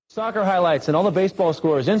Soccer highlights and all the baseball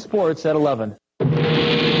scores in sports at 11. The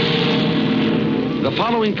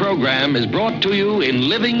following program is brought to you in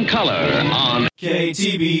living color on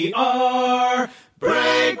KTBR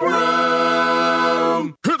Break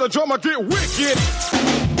Room. Hear the drummer get wicked.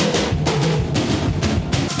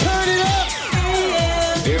 Turn it up.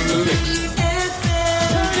 In the mix.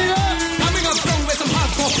 Turn it up. Coming up strong with some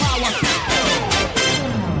hardcore power.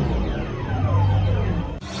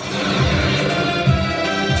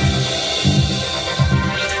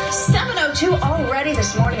 Already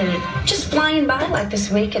this morning, and just flying by like this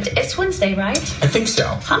week. It's Wednesday, right? I think so.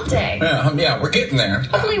 Hump day. Yeah, we're getting there.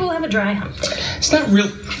 Hopefully we'll have a dry hump day. It's not real...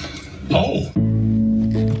 Oh.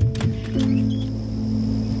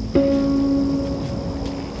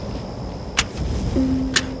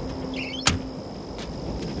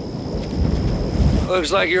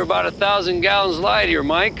 Looks like you're about 1,000 gallons light here,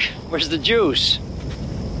 Mike. Where's the juice?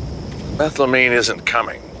 Methylamine isn't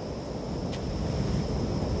coming.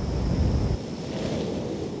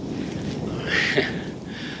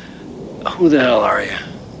 Who the hell are you?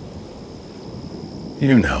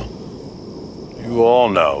 You know. You all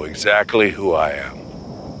know exactly who I am.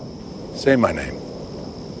 Say my name.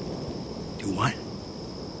 You what?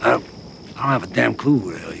 I don't have a damn clue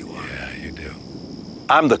who the hell you are. Yeah, you do.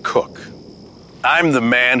 I'm the cook. I'm the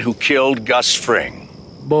man who killed Gus Fring.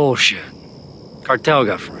 Bullshit. Cartel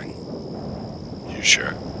got Fring. You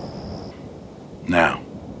sure? Now,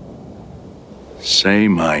 say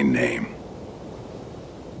my name.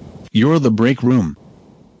 You're the break room.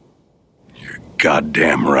 You're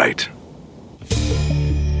goddamn right.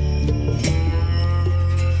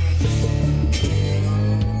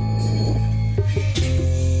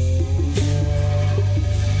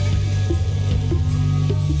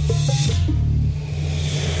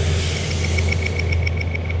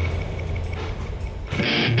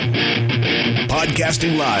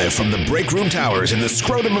 Podcasting live from the Break Room Towers in the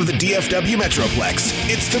scrotum of the DFW Metroplex,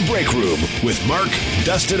 it's The Break Room with Mark,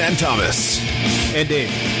 Dustin, and Thomas. And Dave.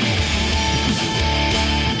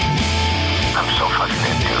 I'm so fucking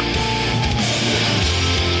into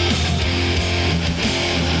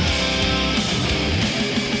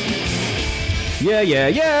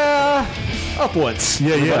it. Yeah. Upwards.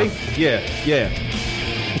 Everybody. Yeah.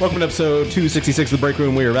 Welcome to episode 266 of The Break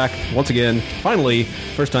Room. We are back once again, finally,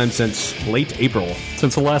 first time since late April.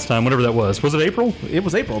 Since the last time, whatever that was. Was it April? It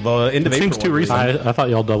was April, the end of April. Seems too recent. I thought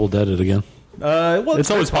y'all double-deaded again. Well, it's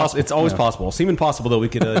always possible. It's always possible. Seeming possible that we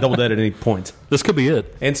could double dead at any point. This could be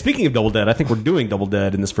it. And speaking of double dead, I think we're doing double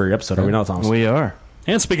dead in this very episode. Are we not, Thomas? We are.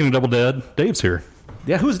 And speaking of double dead, Dave's here.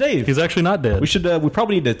 Yeah, who's Dave? He's actually not dead. We should. We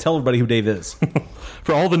probably need to tell everybody who Dave is.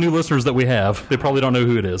 For all the new listeners that we have, they probably don't know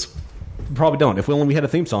who it is. Probably don't. If we had a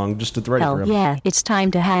theme song just at the ready for him. Yeah, it's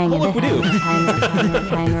time to hang. Oh, look, we do.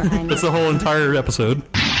 That's the whole entire episode.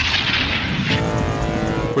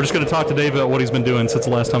 We're just going to talk to Dave about what he's been doing since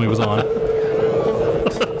the last time he was on.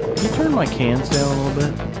 Can you turn my cans down a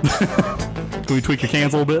little bit? Can we tweak your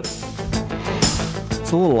cans a little bit?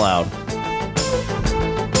 It's a little loud.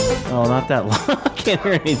 Oh, not that loud. I can't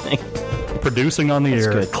hear anything. Producing on the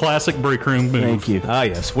air. Good. Classic break room move. Thank you. Ah,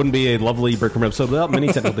 yes. Wouldn't be a lovely break room episode without many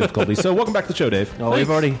technical difficulties. So welcome back to the show, Dave. Oh, we've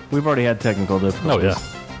already had technical difficulties. Oh, yeah.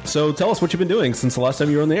 So tell us what you've been doing since the last time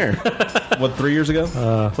you were on the air. What, 3 years ago?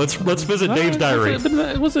 Let's visit Dave's diary.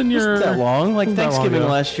 It wasn't that long, like Thanksgiving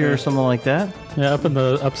last year or something like that. Yeah, up in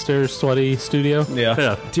the upstairs sweaty studio.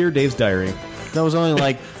 Yeah. Dear Dave's diary. That was only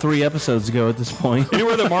like 3 episodes ago at this point.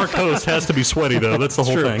 Anywhere that Mark hosts has to be sweaty, though. That's the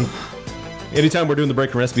whole thing. Anytime we're doing the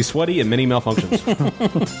break room, it has to be sweaty and many malfunctions.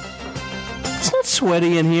 It's not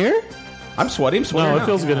sweaty in here. I'm sweaty. No, it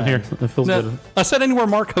feels good in here. It feels good. I said anywhere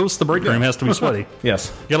Mark hosts the break room has to be sweaty.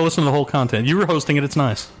 Yes. You got to listen to the whole content. You were hosting it. It's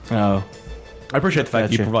nice. Oh. I appreciate the fact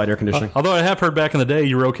that you provide air conditioning. Although I have heard back in the day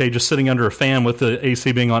you were okay just sitting under a fan with the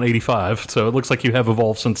AC being on 85. So it looks like you have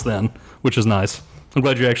evolved since then, which is nice. I'm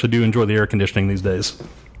glad you actually do enjoy the air conditioning these days.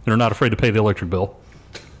 And are not afraid to pay the electric bill.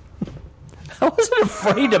 I wasn't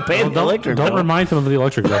afraid to pay the electric bill. Don't remind him of the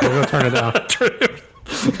electric bill. We're going to turn it down.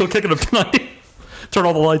 He'll kick it up tonight. Turn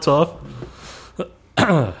all the lights off.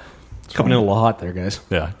 It's coming in a little hot there, guys.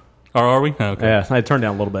 Yeah. Are we? Okay. Yeah, I turned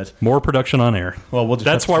down a little bit. More production on air. Well, we'll just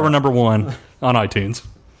that's why we're number one on iTunes.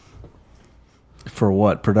 For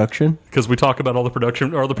what? Production? Because we talk about all the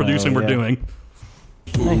production or the producing we're doing.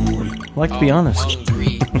 Hey, I like to be honest.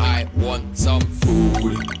 I want some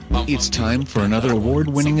food. It's time for another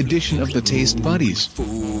award-winning edition of the Taste Buddies.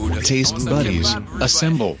 Food. Taste Buddies,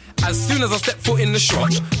 assemble. As soon as I step foot in the shop,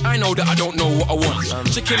 I know that I don't know what I want.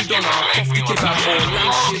 Chicken doner, coffee kebab, or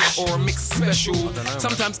ranch or a mixed special.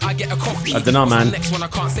 Sometimes I get a coffee. I don't know, man.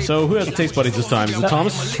 So who has the Taste Buddies this time? Is it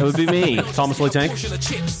Thomas? It would be me. Thomas Lee Tank?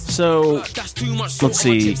 So, let's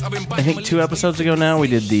see. I think 2 episodes ago now, we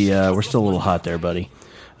did the... we're still a little hot there, buddy.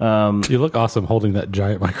 You look awesome holding that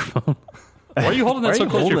giant microphone. Why are you holding that so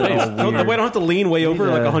close to your face? Oh, I don't have to lean way over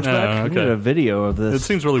like a hunchback. We need a video of this. It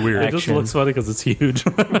seems really weird. It just looks funny because it's huge.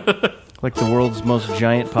 Like the world's most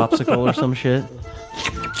giant popsicle or some shit.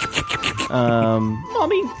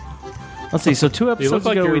 Mommy. Let's see. So 2 episodes You look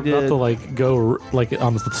like ago you're we did. about to like go like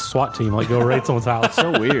on the SWAT team, like go raid someone's house.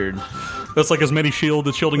 So weird. That's like as many shield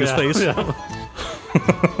that's shielding his face. Yeah.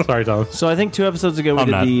 Sorry, Tom. So I think 2 episodes ago we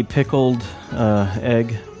did the pickled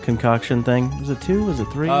egg concoction thing. Was it 2? Was it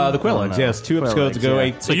 3? The quail eggs, yes. 2 episodes ago.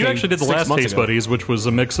 Yeah. So you actually did the last Taste Buddies, which was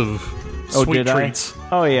a mix of sweet treats.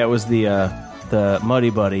 Oh yeah, it was the Muddy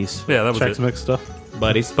Buddies. Yeah, that was Chex Mix stuff.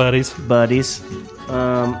 Buddies.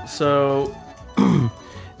 So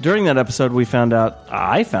during that episode,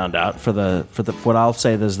 I found out for the what I'll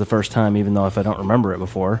say this is the first time, even though if I don't remember it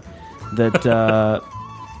before, that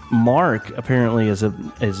Mark apparently is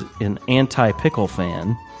an anti-pickle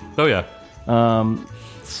fan. Oh yeah.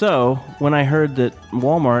 So when I heard that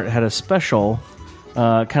Walmart had a special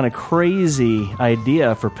kind of crazy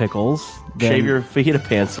idea for pickles, shave your fajita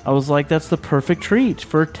pants, I was like, that's the perfect treat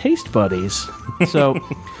for Taste Buddies. So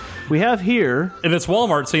we have here, and it's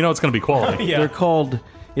Walmart, so you know it's going to be quality. They're called.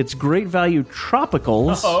 It's Great Value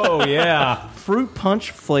Tropicals. Oh, yeah. Fruit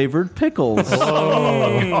punch flavored pickles.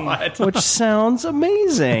 Oh, God. Which sounds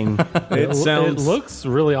amazing. It looks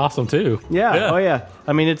really awesome, too. Yeah. Oh, yeah.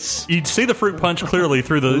 I mean, it's... You'd see the fruit punch clearly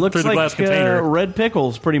through the looks like, glass container. Red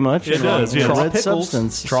pickles, pretty much. It does, yeah. Red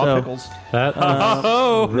substance. Pickles. That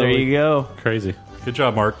there you go. Crazy. Good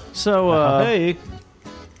job, Mark. So, hey.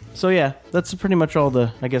 So yeah, that's pretty much all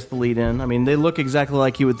the lead in. I mean, they look exactly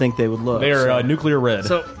like you would think they would look. They're nuclear red.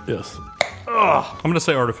 So yes, I'm going to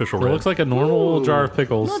say artificial red. It looks like a normal jar of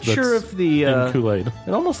pickles. I'm not sure if the Kool-Aid.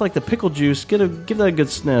 It almost like the pickle juice. Give that a good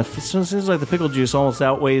sniff. It seems like the pickle juice almost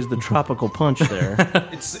outweighs the tropical punch there.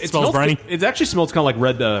 It smells briny. It actually smells kind of like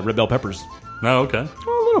red bell peppers. Oh, okay.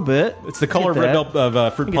 A little bit. It's the color of red bell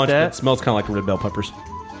of fruit punch, but it smells kind of like red bell peppers.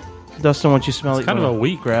 Dustin, once you smell it's kind of a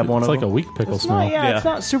weak. Grab one. It's of like them. a weak pickle It's smell. not, yeah, it's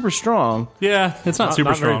not super strong. Yeah, it's not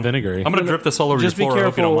super strong. Very vinegary. I'm going to drip this all over Just your floor. be I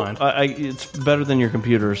hope you careful. don't mind. It's better than your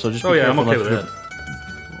computer, so just be Oh yeah, I'm careful. okay with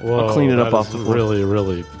that. Whoa, I'll clean it up that off is the floor. Really,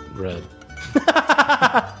 really red.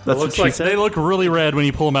 That's what looks she like said. they look really red when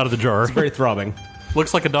you pull them out of the jar. It's very throbbing.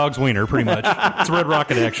 Looks like a dog's wiener, pretty much. It's red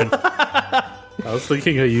rocket action. I was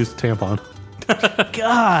thinking I used tampon.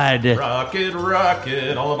 God.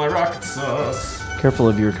 Rocket, all of my rocket sauce. Careful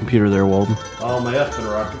of your computer there, Walden. All my effing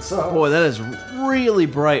rocket sauce. Boy, that is really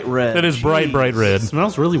bright red. It is bright red. It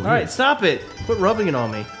smells really weird. All right, stop it. Quit rubbing it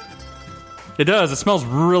on me. It does. It smells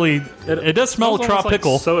really. It does smell Smells almost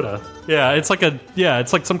tropical. like soda. Yeah, it's like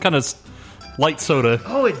it's like some kind of light soda,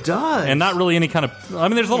 Oh, it does. and not really any kind of. I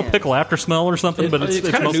mean, there's a little pickle after smell or something, but it's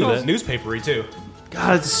Kind of mostly that. newspapery too.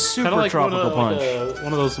 God, it's super Kind of like tropical punch.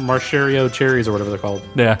 one of those Marcherio cherries or whatever they're called.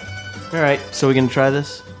 Yeah. All right, so we gonna try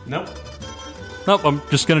this? Nope. Nope. I'm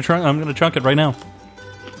just gonna try. I'm gonna chunk it right now.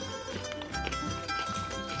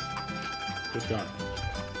 Good job.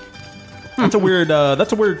 That's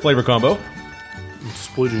a weird flavor combo.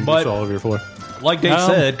 Splooging But- juice all over your floor. Like Dave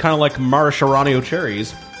said, kind of like maraschino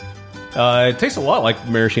cherries. It tastes a lot like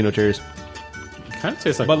maraschino cherries, Kind of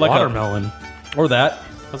tastes like But like a- watermelon. or that.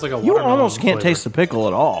 That's like a You watermelon almost can't flavor. taste the pickle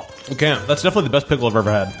at all. You can't. That's definitely the best pickle I've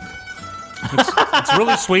ever had. It's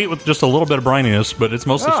really sweet with just a little bit of brininess, but it's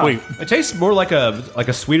mostly sweet. It tastes more like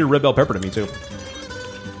a sweeter red bell pepper to me too.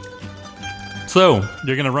 So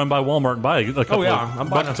you're gonna run by Walmart and buy a couple yeah, I'm of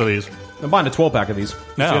buying buckets of these. I'm buying a 12-pack of these.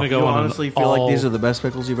 Now, gonna go You on an honestly feel like these are the best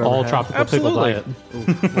pickles you've ever all had? tropical pickle diet.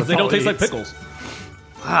 They don't taste like pickles.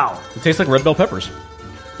 Wow. They taste like red bell peppers.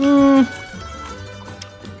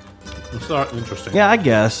 It's not interesting. Yeah, I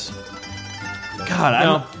guess.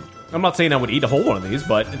 God, I'm not saying I would eat a whole one of these,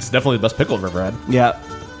 but it's definitely the best pickle I've ever had. Yeah.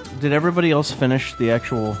 Did everybody else finish the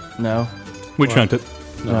actual... No? we chunked it.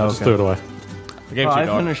 No, just throw it away. I gave Oh, it to I you,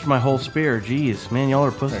 dog. finished my whole spear. Jeez. Man, y'all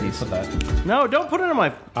are pussies. Put that. No, don't put it on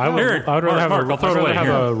my... I would rather have, Mark, I'll throw it away. have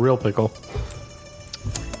Here. a real pickle.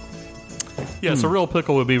 Yes, a real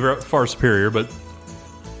pickle would be far superior, but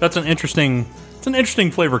that's an interesting. It's an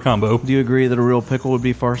interesting flavor combo. Do you agree that a real pickle would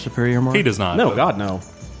be far superior, Mark? He does not. No, but- God, no.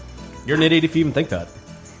 You're an idiot if you even think that.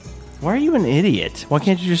 Why are you an idiot? Why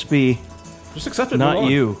can't you just be... Just accept it. Not move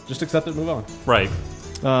on. you. Just accept it. Move on. Right.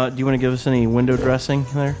 Do you want to give us any window dressing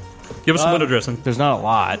there? Give us some window dressing. There's not a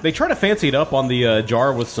lot. They try to fancy it up on the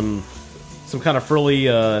jar with some kind of frilly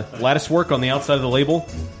lattice work on the outside of the label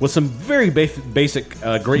with some very basic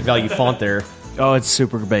great value font there. Oh, it's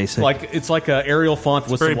super basic. It's like a Arial font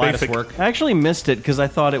with some lattice work. I actually missed it because I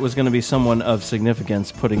thought it was going to be someone of significance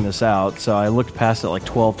putting this out. So I looked past it like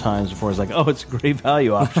 12 times before I was like, oh, it's a great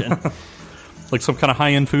value option. Like some kind of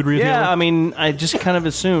high-end food retailer? Yeah, I mean, I just kind of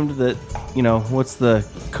assumed that, what's the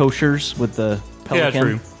koshers with the pelican? Yeah,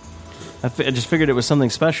 true. I just figured it was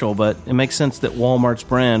something special, but it makes sense that Walmart's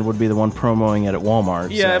brand would be the one promoting it at Walmart.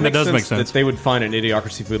 Yeah, so. it does make sense that they would find an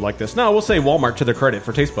Idiocracy food like this. No, we'll say Walmart, to their credit,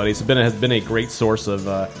 for Taste Buddies, has been a great source of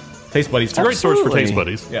Taste Buddies. It's a great source for Taste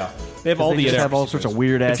Buddies. Yeah. They have all they just have all sorts of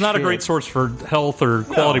weird-ass It's not a great source for health or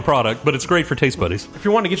quality product, but it's great for Taste Buddies. If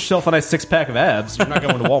you want to get yourself a nice six-pack of abs, you're not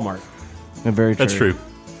going to Walmart. Very true. That's true.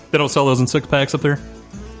 They don't sell those in six-packs up there?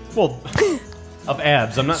 Well, of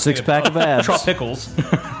abs. I'm not six-pack of abs. Chop pickles.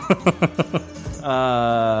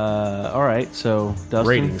 All right, so Dustin?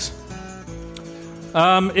 Ratings.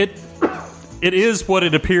 It is what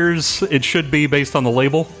it appears it should be based on the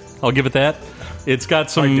label. I'll give it that. It's got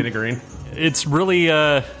some. It's really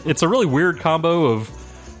it's a really weird combo of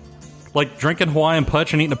like drinking Hawaiian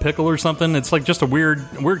Punch and eating a pickle or something. It's like just a weird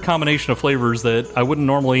combination of flavors that I wouldn't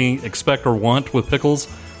normally expect or want with pickles.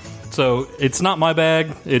 So it's not my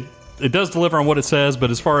bag. It does deliver on what it says, but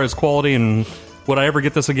as far as quality and would I ever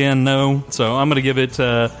get this again? No. So I'm going to give it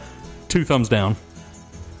 2 thumbs down.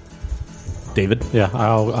 David? Yeah,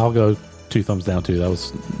 I'll go 2 thumbs down too. That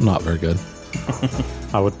was not very good.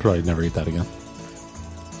 I would probably never eat that again.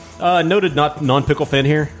 Noted non-pickle fan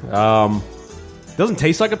here. Doesn't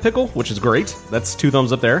taste like a pickle, which is great. That's 2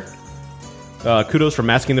 thumbs up there. Kudos for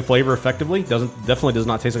masking the flavor effectively. Definitely does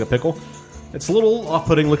not taste like a pickle. It's a little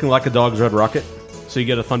off-putting, looking like a dog's red rocket. So you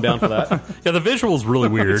get a thumb down for that. Yeah, the visual's really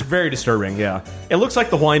weird. It's very disturbing, yeah. It looks like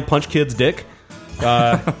the Hawaiian Punch kid's dick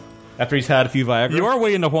after he's had a few Viagra. You are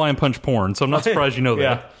way into Hawaiian Punch porn, so I'm not surprised you know that.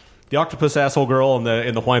 Yeah. The octopus asshole girl and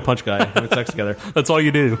the Hawaiian Punch guy having sex together. That's all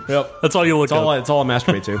you do. Yep. That's all you look at. It's all I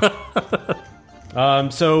masturbate to.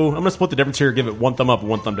 So I'm going to split the difference here, give it 1 thumb up and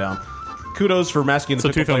 1 thumb down. Kudos for masking the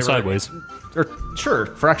pickle 2 thumbs flavor. sideways. Sure,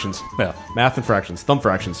 fractions. Yeah. Math and fractions. Thumb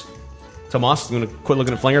fractions. Tomas, you going to quit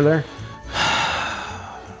looking at Flinger there?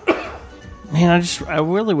 Man, I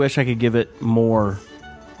really wish I could give it more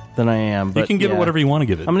than I am. But you can give it whatever you want to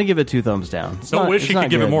give it. I'm going to give it 2 thumbs down. Don't wish you could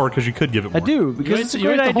give it more because you could give it more. I do, because it's a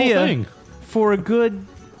great idea for a good,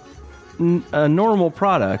 normal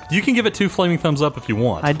product. You can give it 2 flaming thumbs up if you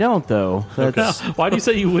want. I don't, though. That's, Why do you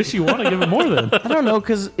say you wish you want to give it more then? I don't know,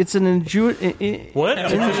 because it's an intuitive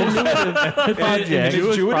project.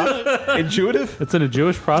 Intuitive? It's in a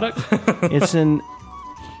Jewish product? It's an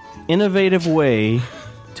innovative way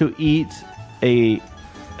to eat a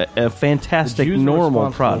fantastic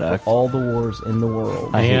normal product. For all the wars in the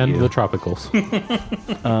world. I hate and you. the tropicals.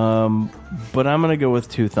 But I'm going to go with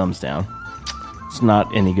 2 thumbs down. It's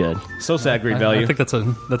not any good. So sad, great value. I think that's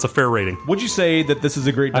a fair rating. Would you say that this is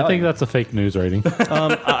a great value? I think that's a fake news rating.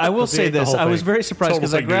 I will say this. I was very surprised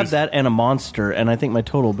because I grabbed news. that and a Monster, and I think my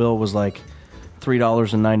total bill was like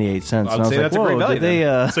 $3.98. And I was say like, that's a great whoa, value did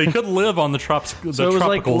they... So you could live on the So it was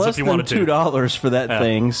like tropicals less if you than wanted to. $2 for that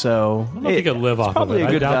thing, so... I don't think you could live off of probably it.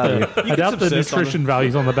 a good value. I doubt the nutrition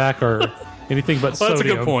values on the back are anything but Well, sodium. that's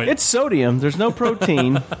a good point. It's sodium. There's no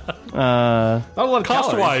protein. Not a lot of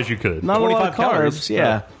Cost-wise, you could. Not a lot of 25 calories. carbs,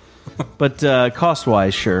 yeah. But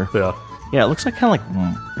cost-wise, sure. Yeah. Yeah, it looks like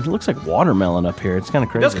it looks like watermelon up here. It's kind of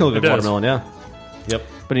crazy. It does kind of look It like does. watermelon, yeah. Yep.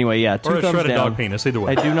 But anyway, yeah, 2 Or a thumbs shredded down. dog penis, either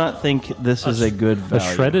way. I do not think this is a good A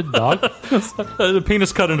value. shredded dog? The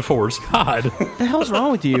penis cut into 4s. God. What the hell's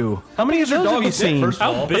wrong with you? How many of those have you seen?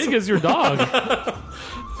 How big is your dog?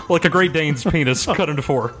 Like a Great Dane's penis cut into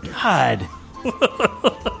 4. God,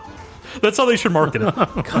 That's how they should market it.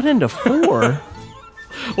 cut into 4?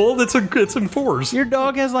 Well, it's in 4s. Your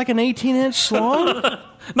dog has like an 18-inch slong?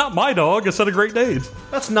 Not my dog. A set of Great Danes.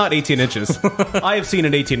 That's not 18 inches. I have seen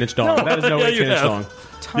an 18-inch dog. That is no Yeah, you 18-inch have. long.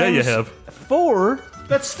 Yeah, you have. 4?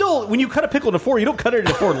 That's still, when you cut a pickle into 4, you don't cut it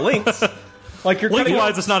into 4 lengths. Like you're cutting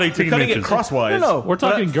Lengthwise, it's not 18 You're cutting inches. it crosswise. No, We're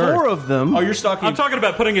talking but girth. 4 of them. Oh, you're talking. I'm talking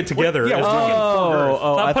about putting it together. Yeah, we're talking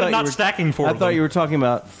Not I thought you were stacking 4 I of thought them. you were talking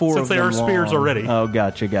about 4 Since of they them are spears long. already. Oh,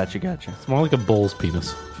 gotcha. It's more like a bull's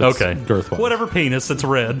penis. Okay. Girth-wise. Whatever penis, it's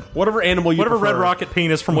red. Whatever animal you Whatever prefer. red rocket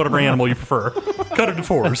penis from whatever animal you prefer. Cut it into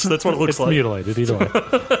 4s. That's what it looks It's like. mutilated either way.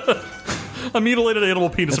 A mutilated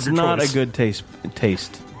animal penis It's of your not choice. a good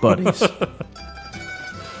taste, buddies.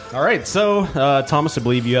 All right, so Thomas, I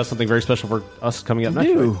believe you have something very special for us coming up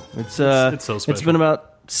next. do. Right? It's so It's special. been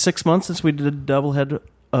about 6 months since we did a doublehead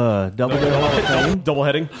Double Dead Hall of Fame. Double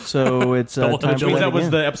heading. So it's time for that was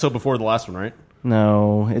the episode before the last one, right?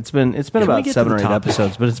 No, it's been about 7 or 8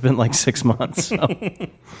 episodes, but it's been like 6 months. So.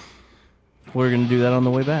 We're going to do that on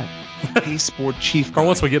the way back. Hey, Sport Chief. Or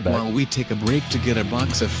once we get back. While we take a break to get a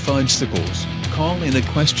box of Fudgesicles, call in a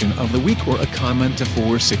question of the week or a comment to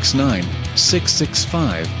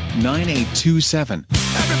 469-665-9827.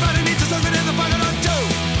 Everybody needs a something in the pocket or two.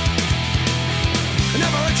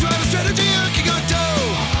 Never a try a strategy you can go do.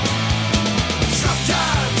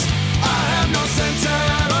 Sometimes I have no sense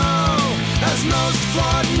at all. As most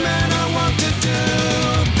flawed men I want to do.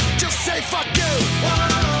 Just say fuck you.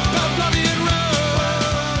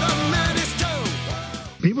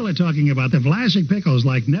 People are talking about the Vlasic pickles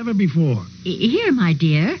like never before. Here, my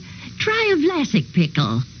dear. Try a Vlasic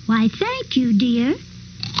pickle. Why, thank you, dear.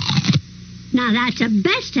 Now, that's the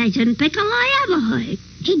best tasting pickle I ever heard.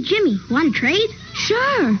 Hey, Jimmy, want to trade?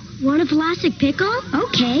 Sure. Want a Vlasic pickle?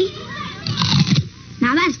 Okay.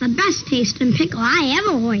 Now, that's the best tasting pickle I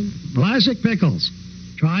ever heard. Vlasic pickles.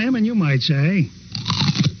 Try them and you might say...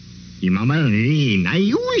 今までにない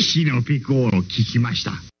美味しいのピコを聞きまし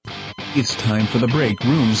た。 It's time for the Break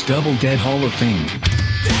Room's Double Dead Hall of Fame.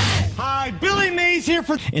 Hi, Billy Mays here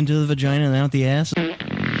for... Into the vagina and out the ass.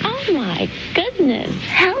 Oh, my goodness.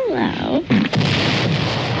 Hello.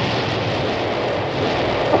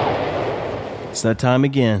 It's that time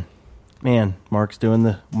again. Man, Mark's doing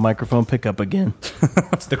the microphone pickup again.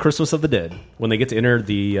 It's the Christmas of the Dead, when they get to enter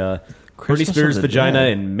the Britney Spears' vagina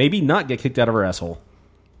and maybe not get kicked out of her asshole.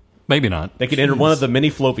 Maybe not. They could enter one of the many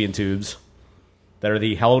fallopian tubes that are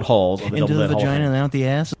the hallowed halls of the Into Double the Dead Hall of vagina Fame. and out the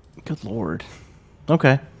ass. Good Lord.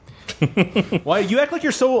 Okay. Why you act like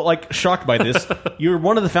you're so like shocked by this? You're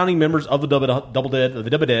one of the founding members of the Double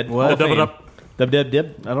Dead. What? Double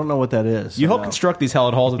Dead. I don't know what that is. You helped construct these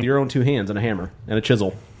hallowed halls with your own 2 hands and a hammer and a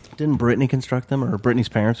chisel. Didn't Brittany construct them, or Brittany's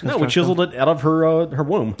parents construct No, we chiseled it out of her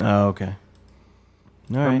womb. Oh, okay.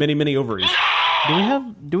 All Her right. many ovaries.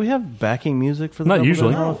 Do we have backing music for the Not Double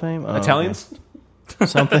usually. Dead Hall of Fame? Oh, Italians? okay.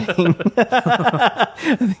 Something. I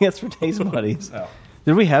think that's for Taste Buddies. Oh.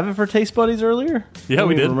 Did we have it for Taste Buddies earlier? Yeah, I don't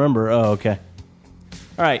we even did. remember. Oh, okay.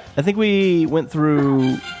 All right. I think we went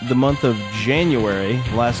through the month of January,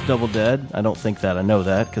 last Double Dead. I don't think that. I know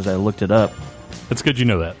that because I looked it up. It's good you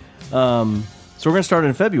know that. So we're going to start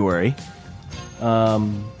in February.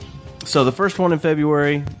 So the first one in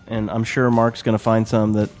February, and I'm sure Mark's going to find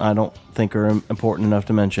some that I don't think are important enough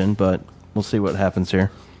to mention, but we'll see what happens here.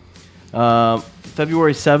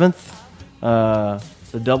 February 7th,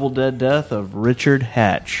 the double dead death of Richard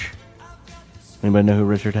Hatch. Anybody know who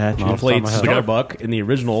Richard Hatch is? He played Starbuck in the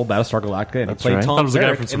original Battlestar Galactica, and That's he played right. Tom That was the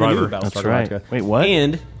guy Zarek from in the new Survivor. Battlestar That's right. Galactica. Wait, what?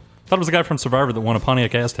 And Thought it was the guy from Survivor that won a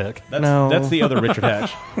Pontiac Aztec. that's the other Richard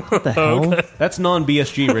Hatch. What the hell? Okay. That's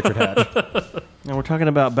non-BSG Richard Hatch. And we're talking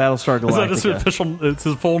about Battlestar Galactica. Is that his official? It's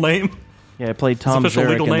his full name. Yeah, I played Tom official Zarek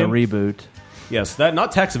legal in name? the reboot. Yes, that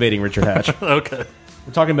not tax evading Richard Hatch. Okay.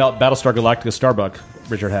 We're talking about Battlestar Galactica Starbuck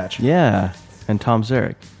Richard Hatch. Yeah, and Tom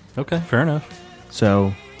Zarek. Okay, fair enough.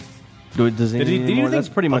 So, does he Did need you any more? think That's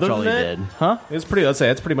pretty much other all he than that? did, huh? It's pretty. Let's say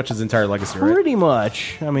that's pretty much his entire legacy, right? Pretty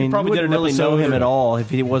much. I mean, you probably did wouldn't an really know episode him or- at all if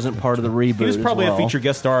he wasn't part of the reboot. He was probably as well. a featured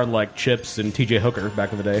guest star on like Chips and T.J. Hooker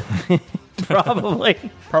back in the day. Probably.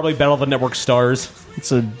 Probably Battle of the Network stars.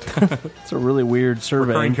 It's a really weird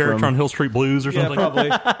survey. Recurring character from, on Hill Street Blues or Yeah, something. probably.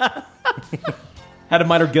 Had a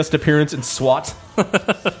minor guest appearance in SWAT.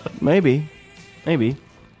 Maybe.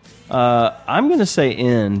 I'm going to say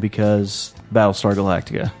in because Battlestar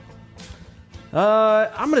Galactica.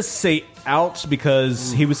 I'm going to say out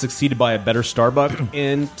because he was succeeded by a better Starbuck.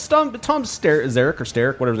 And Tom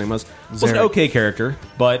Zarek, whatever his name was an Zarek. okay character,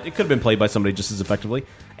 but it could have been played by somebody just as effectively.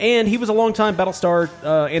 And he was a long-time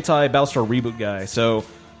anti-Battlestar reboot guy, so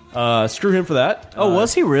screw him for that. Oh,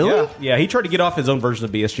 was he really? Yeah, he tried to get off his own version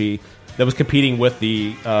of BSG that was competing with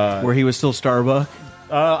the... Where he was still Starbuck?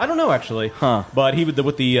 I don't know, actually. Huh. But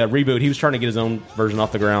with the reboot, he was trying to get his own version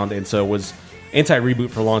off the ground, and so was anti-reboot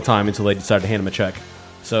for a long time until they decided to hand him a check.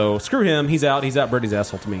 So screw him. He's out. He's out Brittany's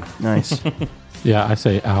asshole to me. Nice. Yeah, I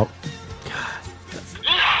say out.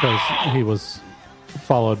 Because he was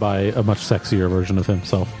followed by a much sexier version of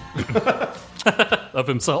himself. Of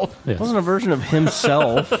himself? Yes. It wasn't a version of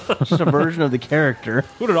himself. Just a version of the character.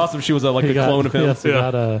 Wouldn't it awesome if she was like a clone of him? Yes,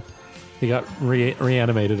 he got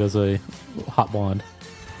reanimated as a hot blonde.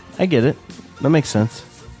 I get it. That makes sense.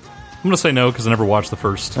 I'm going to say no because I never watched the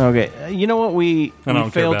first. Okay. You know what we I don't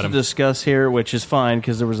care failed about to him. discuss here, which is fine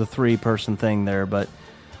because there was a 3-person thing there, but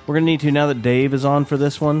We're going to need to, now that Dave is on for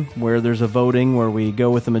this one, where there's a voting where we go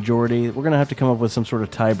with the majority, we're going to have to come up with some sort of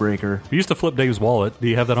tiebreaker. You used to flip Dave's wallet. Do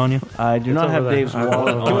you have that on you? I do not have Dave's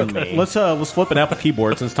wallet on me. Let's flip an Apple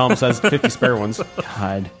keyboard since Thomas has 50 spare ones.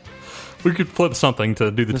 God. We could flip something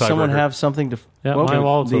to do the tiebreaker. Does someone have something to... Yeah, my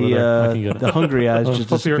wallet's over there. I can get it. The hungry eyes just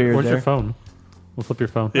disappeared Where's there. your phone? We'll flip your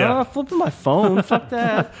phone. Yeah. Flipping my phone. Fuck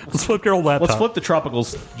that. Let's flip your old laptop. Let's flip the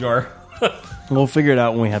Tropicals jar. We'll figure it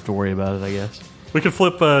out when we have to worry about it, I guess. We could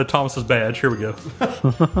flip Thomas's badge. Here we go.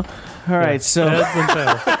 All right, so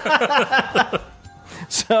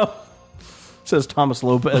says Thomas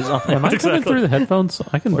Lopez on Am I coming through the headphones?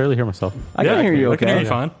 I can barely hear myself. I can hear you okay. I can hear you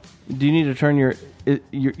fine. Do you need to turn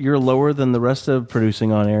you're lower than the rest of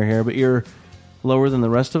producing on air here, but you're lower than the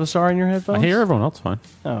rest of us are in your headphones? I hear everyone else fine.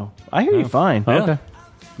 Oh, I hear you fine. Oh, okay.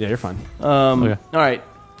 Yeah, you're fine. Okay. All right.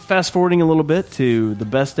 Fast forwarding a little bit to the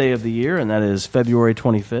best day of the year, and that is February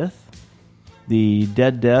 25th. The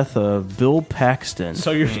dead death of Bill Paxton.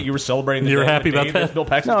 So you were celebrating the You were day happy the about day that? Bill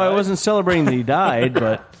Paxton No, died? I wasn't celebrating that he died,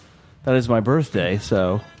 but that is my birthday,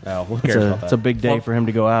 so who cares about that? it's a big day for him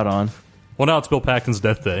to go out on. Well, now it's Bill Paxton's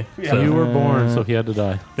death day. Yeah. So. You were born, so he had to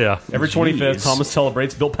die. Yeah. Every 25th, Thomas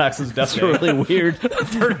celebrates Bill Paxton's death day. It's really weird.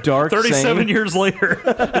 Dark 37 saying. years later,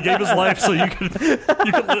 he gave his life so you could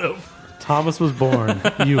live. Thomas was born.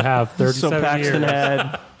 You have 37 So Paxton years.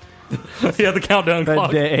 had He had the countdown that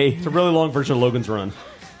clock. day. It's a really long version of Logan's Run.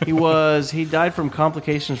 He died from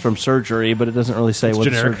complications from surgery, but it doesn't really say what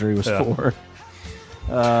generic. the surgery was Yeah.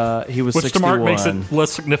 for. He was Which 61. to Mark makes it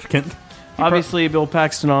less significant. Obviously, Bill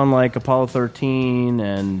Paxton on like Apollo 13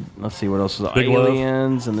 and let's see what else was Big Love.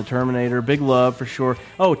 Aliens and the Terminator. Big Love for sure.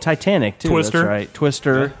 Oh, Titanic too. Twister. That's right.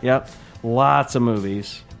 Twister. Yep. Lots of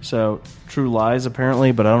movies. So True Lies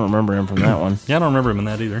apparently, but I don't remember him from that one. Yeah, I don't remember him in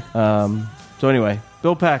that either. So anyway,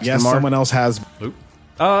 Bill Paxton. Yes, Mark. someone else has. Yeah,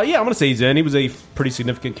 I'm going to say he's in. He was a pretty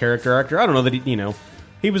significant character actor. I don't know that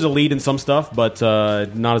he was a lead in some stuff, but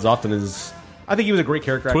not as often as... I think he was a great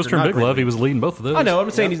character actor. Twister and not a Big great Love, lead. he was leading both of those. I know. I'm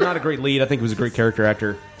saying he's not a great lead. I think he was a great character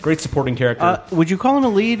actor. Great supporting character. Would you call him a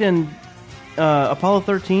lead in Apollo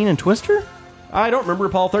 13 and Twister? I don't remember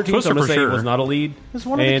Apollo 13, Twister so I'm going for to say sure. he was not a lead. was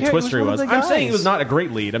one of the And char- Twister he was was. one of the I'm saying he guys. was not a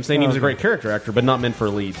great lead. I'm saying he was a Okay. great character actor, but not meant for a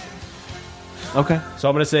lead. Okay. So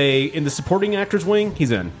I'm going to say in the supporting actors wing,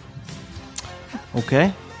 he's in.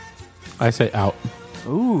 Okay. I say out.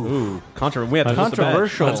 Ooh, controversial. We had to list the bad.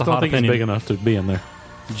 Controversial. I That's a don't hot think opinion. he's big enough to be in there.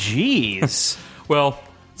 Jeez. Well,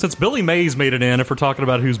 since Billy Mays made it in, if we're talking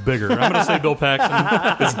about who's bigger, I'm going to say Bill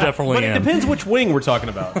Paxton is definitely But it in. depends which wing we're talking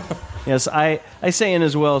about. Yes, I say in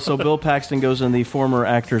as well. So Bill Paxton goes in the former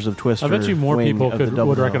actors of Twister. I bet you more wing people of the would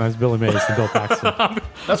double bill. recognize Billy Mays than Bill Paxton.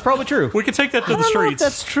 That's probably true. We could take that to I the don't know if streets.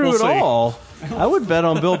 that's true We'll at see. all. I would bet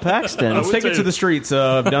on Bill Paxton. Let's take it to the streets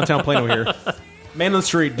of downtown Plano here. Man on the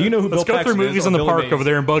street, do you know who Let's Bill go through Paxton movies is? in or the Billy park Mays? over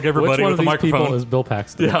there and bug everybody Which one with of a these people microphone. is Bill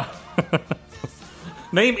Paxton? Yeah.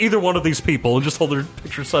 Name either one of these people and just hold their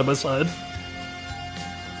pictures side by side.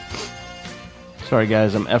 Sorry,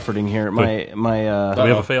 guys, I'm efforting here. Do we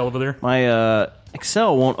have a fail over there? My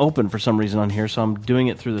Excel won't open for some reason on here, so I'm doing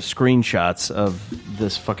it through the screenshots of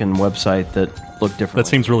this fucking website that look different. That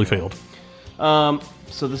seems really failed.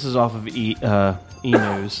 So this is off of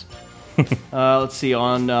E-News. Let's see.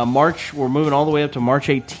 On March, we're moving all the way up to March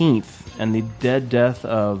 18th, and the dead death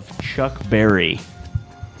of Chuck Berry,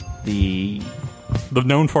 the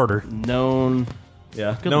known farter, known.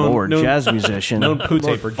 Yeah, Good Lord, jazz musician, known poo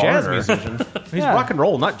Lord taper, jazz farter. musician. He's Yeah. rock and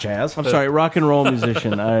roll, not jazz. I'm sorry, rock and roll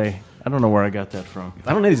musician. I don't know where I got that from.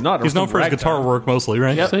 I don't know. He's not. He's known for his guitar work mostly,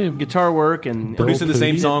 right? Yep, guitar work and Producing the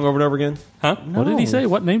same song over and over again. Huh? What did he say?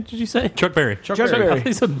 What name did you say? Chuck Berry. Chuck Berry. Berry.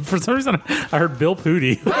 He said, for some reason, I heard Bill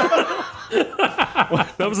Pootie.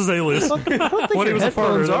 That was his alias. I don't think When he your was a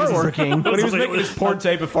farter, headphones that was are his- working. When he was making his porn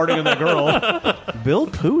tape of farting on that girl. Bill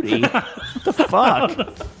Pootie? What the fuck?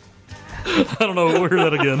 I don't know. We'll hear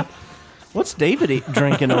that again. What's David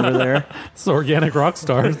drinking over there? It's organic rock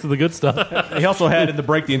stars, the good stuff. He also had in the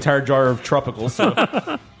break the entire jar of tropicals. So.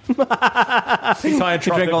 He's high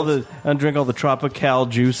on Drink all the tropical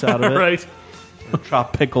juice out of it. Right.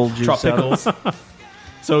 Tropical juice out of Tropicals.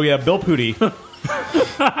 So yeah, Bill Pootie. it.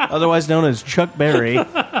 Otherwise known as Chuck Berry.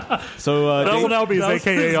 So That will now be his that was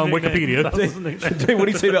AKA his on nickname. Wikipedia. That was his nickname. Dave, what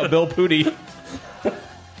do you say about Bill Pootie?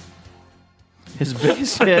 His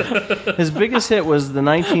biggest hit was the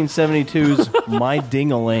 1972's My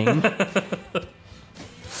Ding-a-Ling.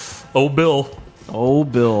 Old Bill. Oh,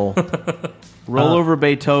 Bill. Roll Over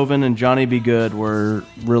Beethoven and Johnny Be Good were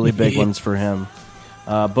really big ones for him.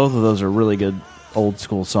 Both of those are really good old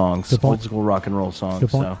school songs, Good point. old school rock and roll songs. Good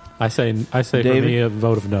point. So I say for David? me a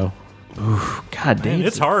vote of no. Ooh, God damn,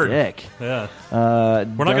 it's hard. Dick. Yeah. We're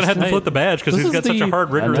not going to have to flip the badge because he's got such a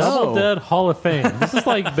hard, rigorous... Double Dead Hall of Fame. This is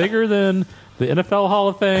like bigger than the NFL Hall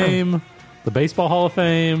of Fame, the Baseball Hall of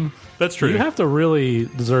Fame. That's true. You have to really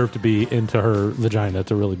deserve to be into her vagina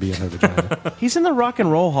to really be in her vagina. He's in the Rock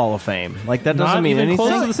and Roll Hall of Fame. Like, that doesn't Not mean even anything.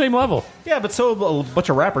 close to the same level. Yeah, but so a bunch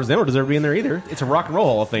of rappers, they don't deserve to be in there either. It's a rock and roll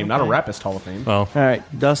Hall of Fame, not a rapist Hall of Fame. Oh. All right,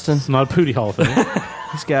 Dustin. It's not a Pootie Hall of Fame.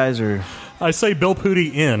 These guys are... I say Bill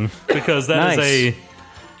Pootie in because that is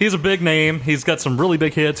he's a big name. He's got some really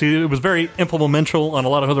big hits. He was very influential on a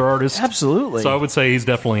lot of other artists. Absolutely. So I would say he's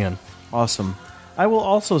definitely in. Awesome. I will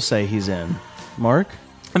also say he's in. Mark?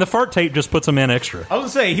 And the fart tape just puts him in extra. I was going to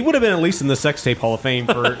say, he would have been at least in the Sex Tape Hall of Fame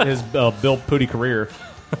for his Bill Pootie career.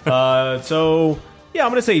 So, yeah, I'm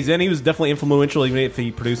going to say he's in. He was definitely influential, even if he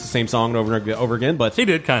produced the same song over and over again. But he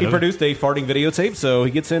did kind of. He produced a farting videotape, so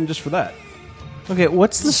he gets in just for that. Okay,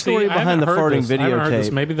 what's the story behind the farting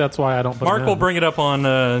videotape? Maybe that's why I don't put Mark it will in. bring it up on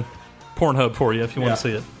Pornhub for you if you want to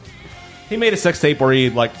see it. He made a sex tape where he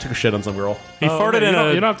took a shit on some girl. He farted in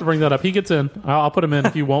You don't have to bring that up. He gets in. I'll put him in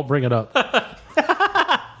if you won't bring it up.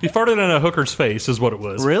 He farted in a hooker's face is what it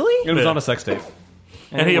was. Really? It was on a sex tape.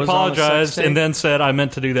 And he apologized and then said, I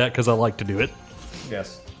meant to do that because I like to do it.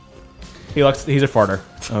 Yes. He's a farter.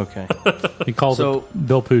 Okay. He called it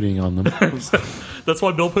Bill Pooting on them. That's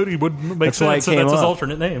why Bill Pootie would make That's why sense. it So came that's his up.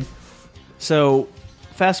 alternate name. So,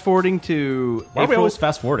 fast forwarding to Why are we always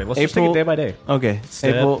fast forwarding? Let's just take it day by day. Okay.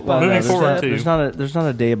 Step April, by Moving step. forward, too. there's not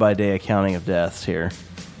a day by day accounting of deaths here.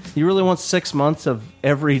 You really want 6 months of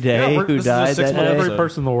every day Yeah, who this is a died that 6 month day? Every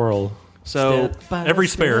person in the world. So, Every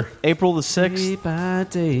spare. April the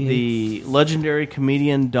 6th, the legendary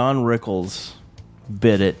comedian Don Rickles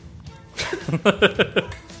bit it.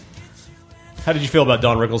 How did you feel about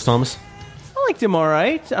Don Rickles, Thomas? I liked him all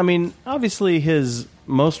right. I mean, obviously his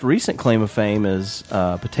most recent claim of fame is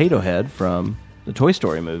Potato Head from the Toy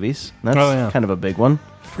Story movies. That's kind of a big one.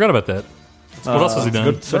 Forgot about that. What else has he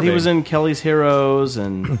done? But he was in Kelly's Heroes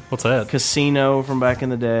and What's that? Casino from back in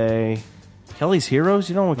the day. Kelly's Heroes?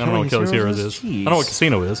 You don't know what I don't know what Kelly's Kelly's Heroes Heroes is. Jeez. I know what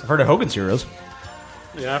Casino is. I've heard of Hogan's Heroes.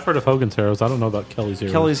 Yeah, I've heard of Hogan's Heroes. I don't know about Kelly's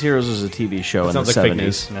Heroes. Kelly's Heroes was a TV show in the Sounds 70s. like fake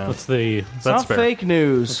news. No. What's the... It's not fake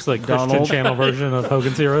news. It's the Christian Donald. Channel version of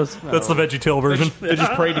Hogan's Heroes. That's the VeggieTale version. They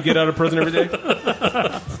just pray to get out of prison every day.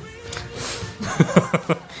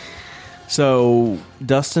 So,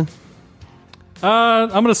 Dustin? I'm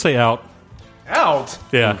going to say out. Out?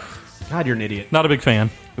 Yeah. God, you're an idiot. Not a big fan.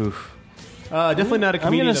 Oof. Definitely not a I'm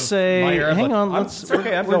comedian. going to say, of my era, hang but on, it's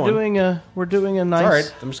okay. I'm going. we're doing a nice all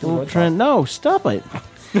right. I'm just gonna little let trend. No, stop it.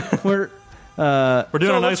 We're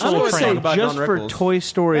doing a nice I'm little gonna say trend. about just Don for Rickles. Toy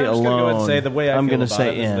Story Yeah, I'm just alone. gonna go ahead and say the way I'm feel gonna about say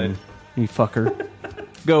it is in. You fucker.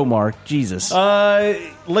 Go, Mark. Jesus.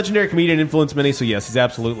 Legendary comedian influenced many, so yes, he's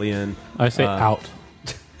absolutely in. I say out.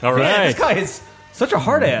 All right. Man, this guy is such a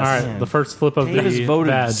hard ass. All right, the first flip of Davis the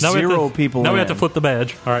voted badge. Now we have zero to- people. Now we have in. to flip the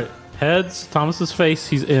badge. All right, heads. Thomas's face.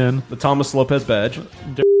 He's in. The Thomas Lopez badge.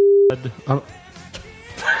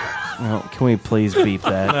 Oh, can we please beep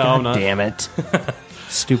that? No, I'm God not. damn it.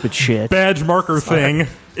 Stupid shit. Badge marker thing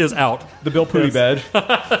is out. The Bill Pootie badge.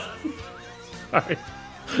 Sorry.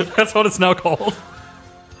 That's what it's now called.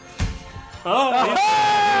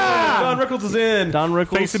 Don Rickles is in. Don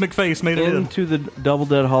Rickles Facey McFace made it in. into the Double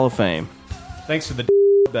Dead Hall of Fame. Thanks to the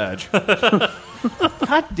badge.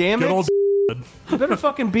 God damn Good it. old You better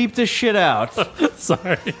fucking beep this shit out.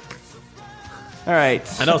 Sorry. All right.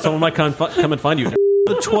 I know someone might come and find you.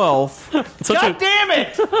 The 12th. Such God a- damn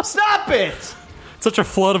it! Stop it! Such a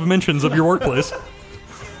flood of mentions of your workplace.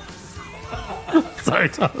 Sorry,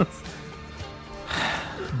 Thomas.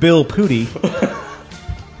 Bill Pootie.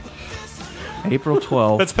 April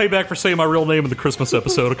 12th. That's payback for saying my real name in the Christmas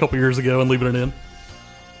episode a couple years ago and leaving it in.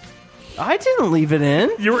 I didn't leave it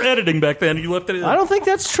in. You were editing back then. You left it in. I don't think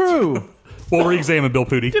that's true. We'll re-examine Bill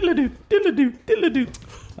Pootie. Diddle-a-doo, diddle-a-doo, diddle-a-doo.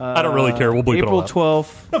 I don't really care. We'll bleep April it all out.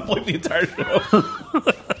 12th. I'll bleep the entire show.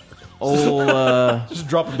 Old, Just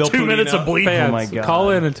drop a Bill 2 Pootie minutes now. of bleep. Fans, Oh my God. call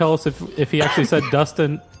in and tell us if he actually said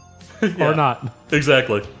Dustin or not.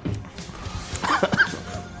 Exactly.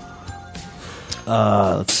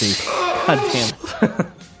 let's see. God damn it.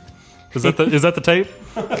 Is that the tape?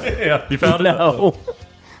 Yeah. You found it? No.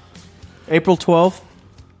 April 12th.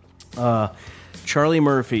 Charlie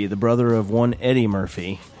Murphy, the brother of one Eddie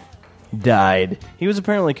Murphy, died. He was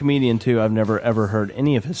apparently a comedian too. I've never ever heard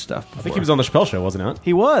any of his stuff before. I think he was on the Chappelle Show, wasn't he?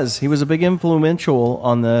 He was. He was a big influential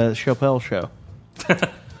on the Chappelle Show.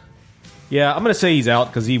 Yeah, I'm going to say he's out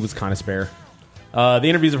because he was kind of spare. The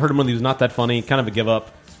interviews I've heard him when he was not that funny, kind of a give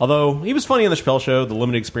up. Although he was funny on the Chappelle Show, the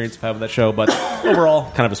limited experience I've had with that show, but overall,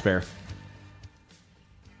 kind of a spare.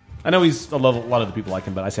 I know a lot of the people like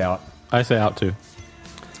him, but I say out. I say out too.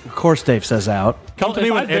 Of course, Dave says out. Come to me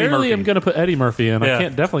when Eddie Murphy. I'm going to put Eddie Murphy in. Yeah. I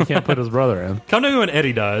definitely can't put his brother in. Come to me when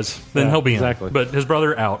Eddie dies, then he'll be exactly. in. But his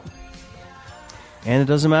brother out. And it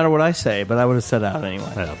doesn't matter what I say, but I would have said out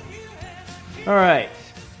anyway. Yeah. All right.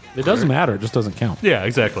 It doesn't matter. It just doesn't count. Yeah,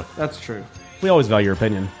 exactly. That's true. We always value your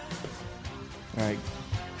opinion. All right.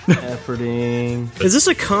 Efforting. Is this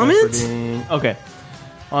a comment? Efforting. Okay.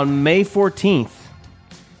 On May 14th,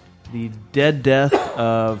 the dead death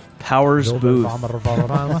of Powers Booth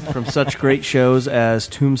from such great shows as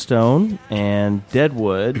Tombstone and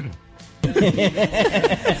Deadwood.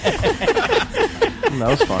 That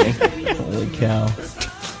was funny. Holy cow.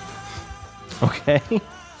 Okay.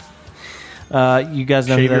 You guys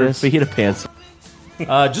know who that is? Fajita Pants.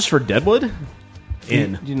 Just for Deadwood?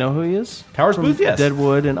 Do you know who he is? Powers From Booth, yes.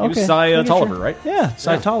 Deadwood and He was Cy Tolliver, right? Yeah,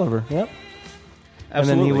 Cy Tolliver. Yep. And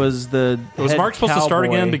then he was the Was head Mark supposed to start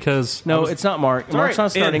cowboy. again? Because No, it's not Mark. It's Mark's all right.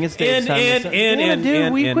 not starting. It's Dave's time.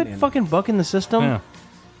 Dude, we quit fucking bucking the system. Yeah.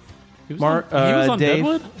 Mark, he was on Dave,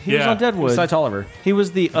 Deadwood? He was on Deadwood. Cy Tolliver. He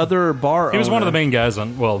was the other bar he was one of the owner. main guys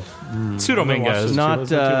on, pseudo main guys.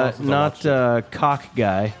 Not cock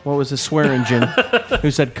guy. What was his swear engine? Who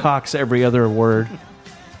said cocks every other word?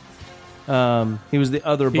 He was the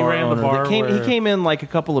other He bar ran the owner. bar He where- came in like a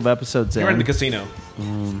couple of episodes He in. ran the casino.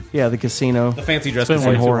 Yeah, the casino. The fancy dress It's been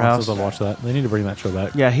way casino. too long Whorehouse. since I've watched that. They need to bring that show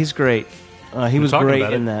back. Yeah, he's great. He was talking great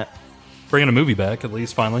about in it. that. Bringing a movie back, at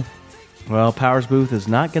least, finally. Well, Powers Booth is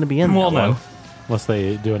not going to be in Well, that no. one. Unless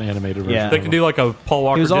they do an animated version. Yeah. They could do like a Paul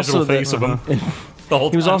Walker He was digital also face of him the whole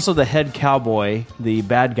time. He was also the head cowboy, the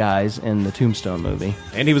bad guys in the Tombstone movie.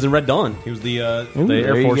 And he was in Red Dawn. He was the there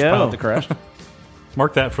Air you Force go. pilot that crashed.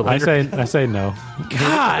 Mark that for I later. say no.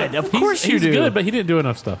 God, of course you he's do. good, but he didn't do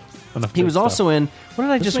enough stuff. He was also in. What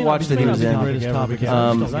did I just watch that he was in?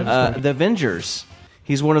 The The Avengers.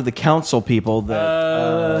 He's one of the council people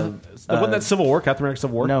that. Wasn't that Civil War? Captain America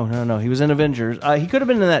Civil War? No. He was in Avengers. He could have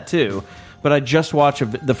been in that too, but I just watched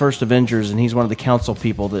the first Avengers, and he's one of the council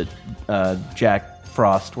people that Jack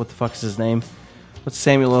Frost. What the fuck is his name? What's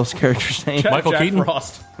Samuel L's character's name? Michael Jack Keaton?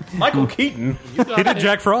 Frost. Michael Keaton. He did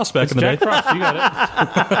Jack Frost back in the Jack day. Frost. You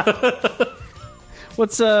got it.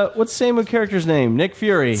 What's Samuel character's name? Nick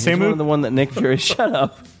Fury. He's Samu? one of the one that Nick Fury. Shut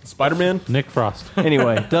up. Spider-Man. Nick Frost.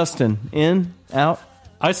 Anyway, Dustin, in, out.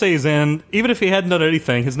 I say he's in. Even if he hadn't done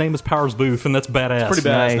anything, his name is Powers Booth, and that's badass. Pretty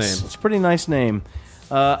badass Nice. name. It's a pretty nice name.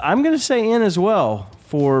 I'm going to say in as well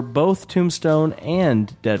for both Tombstone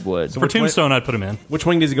and Deadwood. For Tombstone, I'd put him in. Which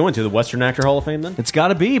wing does he go into? The Western Actor Hall of Fame, then? It's got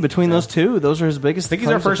to be between those two. Those are his biggest. I think he's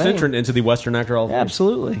our claims to first fame. entrant into the Western Actor Hall of Fame.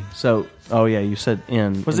 Absolutely. So, oh yeah, you said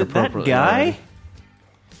in. Was it that inappropriately guy? already.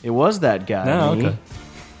 It was that guy. No, me. okay.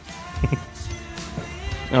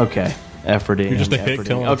 Okay. Efforting. You're just a hick efforting.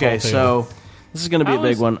 telling us Okay, all so this is going to be a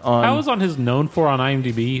big one. How is on his known for on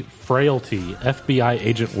IMDb Frailty, FBI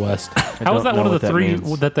Agent West? How is don't that one know of the what that three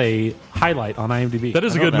means. that they highlight on IMDb? That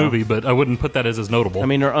is a I don't good know. movie, but I wouldn't put that as notable. I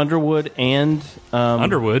mean, are Underwood and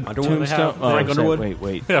Underwood. Tombstone. Frank Underwood?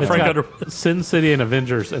 Wait. Yeah, It's Frank got Underwood. Sin City and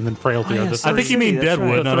Avengers, and then Frailty are the I think you mean That's Deadwood,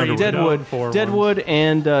 right. not The three Underwood. Deadwood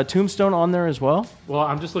and Tombstone on there as well. Well,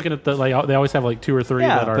 I'm just looking at the like. They always have like two or three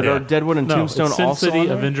Yeah, that are. but are Deadwood and no, Tombstone it's Sin also City, on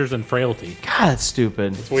there? Avengers, and Frailty. God, that's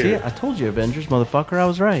stupid. It's weird. See, I told you, Avengers, motherfucker. I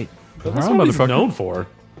was right. That's what he's known for.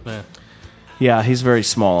 Yeah. Yeah, he's very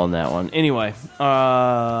small on that one. Anyway,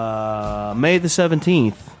 May the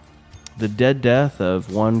 17th, the dead death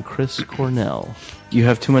of one Chris Cornell. You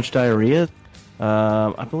have too much diarrhea?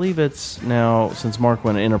 I believe it's now, since Mark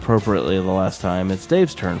went inappropriately the last time, it's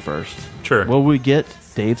Dave's turn first. Sure. Will we get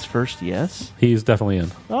Dave's first yes? He's definitely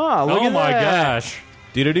in. Ah, look Oh at my that. gosh.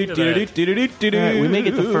 All right, we may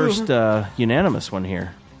get the first unanimous one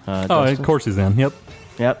here. Oh, Dustin? of course he's in. Yep.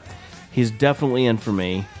 Yep. He's definitely in for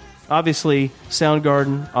me. Obviously,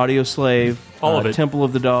 Soundgarden, Audio Slave, All of it. Temple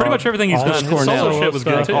of the Dog. Pretty much everything he's Chris done. His Cornell. solo shit was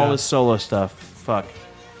good, too. All his solo stuff. Fuck.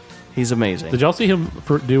 He's amazing. Did y'all see him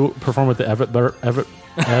perform with the Everett Brothers?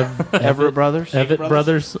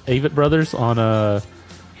 Avett Brothers on it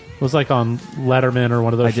was like on Letterman or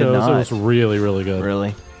one of those I did shows. not. It was really, really good.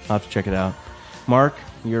 Really? I'll have to check it out. Mark,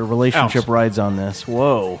 your relationship rides on this.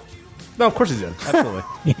 Whoa. No, of course he's in. Absolutely.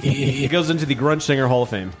 He goes into the Grunge Singer Hall of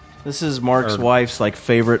Fame. This is Mark's wife's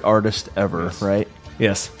favorite artist ever, right?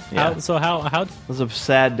 Yes. Yeah. How It was a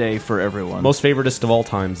sad day for everyone. Most favoritist of all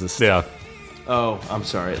times. This. Yeah. Oh, I'm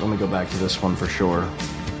sorry. Let me go back to this one for sure.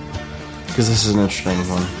 Because this is an interesting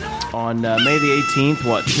one. On May the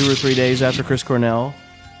 18th, 2 or 3 days after Chris Cornell,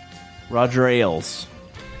 Roger Ailes,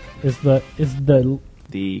 Is the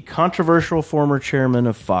the controversial former chairman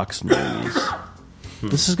of Fox News.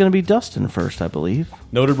 This is going to be Dustin first, I believe.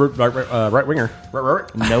 Noted right winger.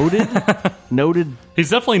 Noted? Noted. He's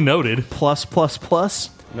definitely noted. Plus.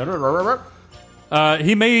 Noted.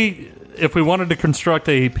 He may, if we wanted to construct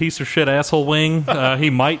a piece of shit asshole wing, he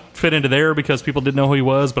might fit into there because people didn't know who he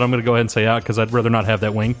was, but I'm going to go ahead and say out because I'd rather not have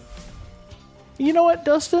that wing. You know what,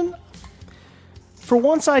 Dustin? For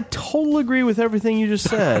once, I totally agree with everything you just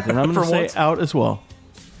said, and I'm going to say out as well.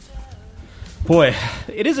 Boy,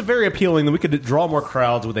 it is very appealing that we could draw more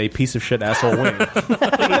crowds with a piece of shit asshole wing.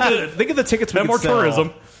 think of the tickets we could more sell.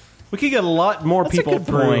 tourism. We could get a lot more people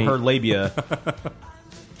through her labia.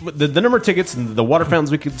 The number of tickets and the water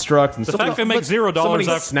fountains we could construct, and the fact they make $0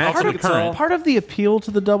 off snacks we could sell. Part of the appeal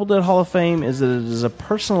to the Double Dead Hall of Fame is that it is a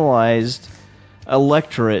personalized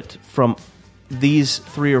electorate from these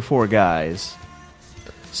 3 or 4 guys.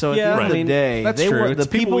 So at the end of the day, that's true. The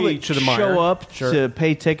people that show up to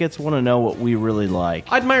pay tickets want to know what we really like.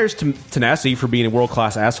 I admire his tenacity for being a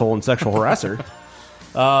world-class asshole and sexual harasser.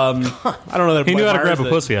 I don't know that he knew how to grab a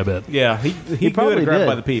pussy, I bet. Yeah, he knew how to grab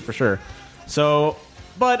by the pee for sure. So,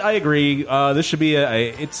 but I agree. This should be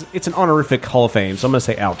it's an honorific Hall of Fame. So I'm going to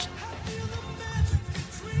say out.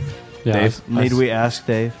 Yeah, Dave, need we ask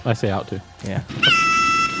Dave? I say out too. Yeah.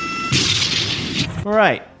 All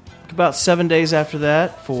right. About 7 days after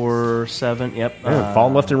that, for 7. Yep,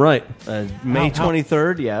 falling left and right. May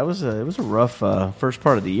 23rd. Yeah, it was a rough first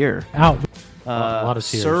part of the year. Out. A lot of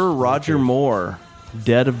tears. Sir Roger Moore,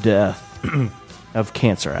 dead of death, of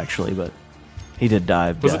cancer actually, but he did die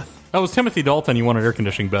of death. That was Timothy Dalton. You wanted air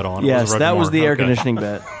conditioning bet on. Yes, that was the air conditioning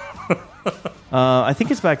bet. I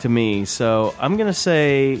think it's back to me, so I'm going to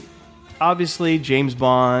say, obviously James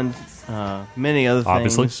Bond, many other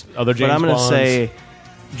things. Obviously, other James But I'm going to Bonds. say,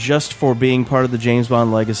 just for being part of the James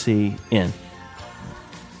Bond legacy, in.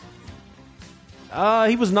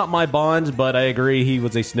 He was not my Bond, but I agree he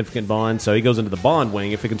was a significant Bond, so he goes into the Bond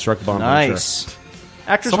wing if we construct the Bond wing. Nice. Sure.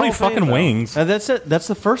 Actors So many Hall of Fame, fucking though. wings. That's it. That's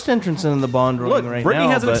the first entrance in the Bond ring Look, right Brittany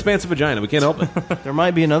now. has an but expansive vagina. We can't help it. there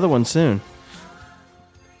might be another one soon.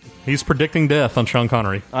 He's predicting death on Sean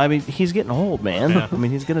Connery. I mean, he's getting old, man. Yeah. I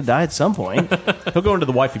mean, he's going to die at some point. He'll go into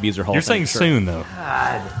the Wife Abuser Hall You're of Fame. saying soon, though.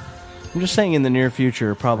 God. I'm just saying in the near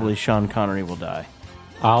future, probably Sean Connery will die.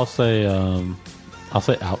 I'll say out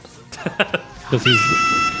because he's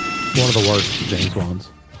one of the worst James Bonds.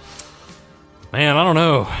 Man, I don't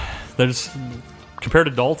know. There's compared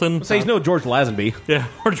to Dalton. Say he's no George Lazenby. Yeah,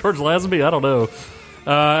 or George Lazenby. I don't know.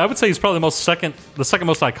 I would say he's probably the second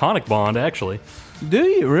most iconic Bond. Actually, do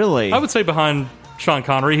you really? I would say behind Sean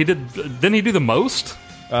Connery. Didn't he do the most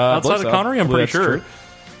outside of Connery? I'm pretty sure.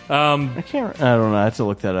 I can't. I don't know. I have to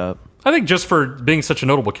look that up. I think just for being such a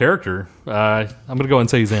notable character, I'm going to go ahead and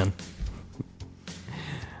say he's in.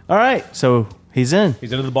 All right, so he's in.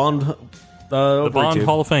 He's into the Bond. The Bond tube.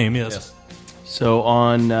 Hall of Fame. Yes. So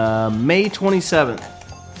on May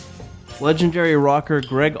 27th, legendary rocker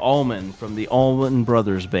Greg Allman from the Allman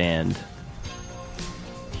Brothers Band.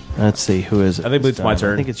 Let's see, who is it? I think it's my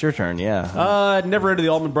turn. I think it's your turn, yeah. Never into the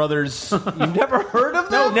Allman Brothers. You've never heard of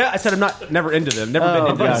them? No, I said I'm never into them. Never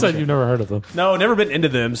been into I them. said you've never heard of them. No, never been into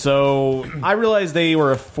them. So I realized they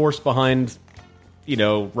were a force behind,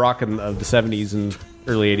 rock in the 70s and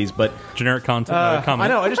early 80s. But generic content.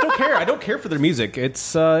 Comment. I know. I just don't care. I don't care for their music.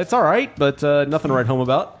 It's all right, but nothing to write home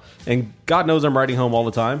about. And God knows I'm writing home all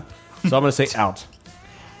the time. So I'm going to say out.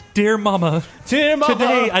 Dear Mama,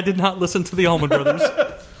 today I did not listen to the Allman Brothers.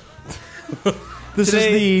 This is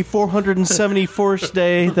the 474th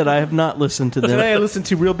day that I have not listened to them. Today I listened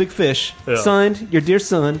to Real Big Fish. Yeah. Signed, your dear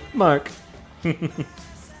son, Mark. Is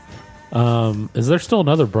there still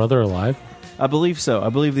another brother alive? I believe so. I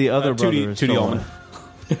believe the other brother Tootie is still Allman.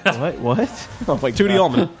 What? Oh my Tootie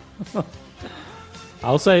Allman.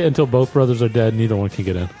 I'll say until both brothers are dead, neither one can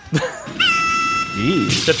get in.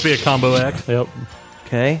 Jeez. That'd be a combo act. Yep.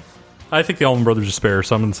 Okay. I think the Allman Brothers are spare,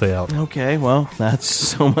 so I'm going to say out. Okay, well, that's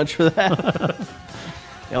so much for that.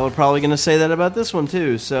 Y'all are probably going to say that about this one,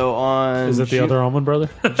 too. So on... Is it the other Allman brother?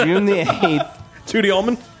 June the 8th, Tootie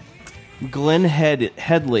Allman? Glenn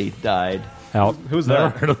Headley died. Out. Who's Never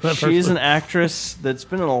that? heard of that She's person. an actress that's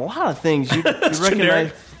been in a lot of things.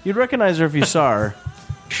 You'd recognize her if you saw her.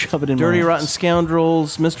 Shove it in Dirty my Rotten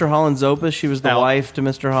Scoundrels, Mr. Holland's Opus. She was the Out. wife to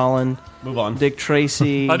Mr. Holland. Move on. Dick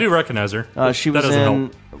Tracy. I do recognize her. She That was doesn't in...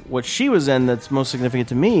 help. What she was in that's most significant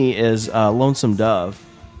to me is Lonesome Dove.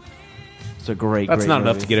 It's a great That's not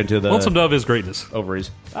enough movie. to get into the Lonesome Dove is greatness.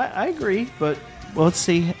 ovaries. I agree, but well, let's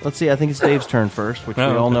see. I think it's Dave's turn first, which we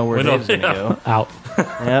Oh, all okay. know where We know- Dave's going to yeah. go. Out.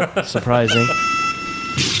 Yep, surprising.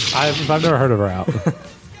 I've never heard of her. Out.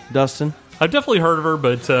 Dustin? I've definitely heard of her,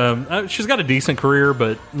 but she's got a decent career,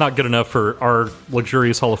 but not good enough for our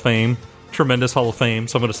luxurious Hall of Fame. tremendous Hall of Fame,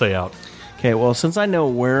 so I'm going to say out. Okay, well, since I know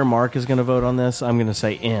where Mark is going to vote on this, I'm going to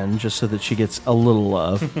say in, just so that she gets a little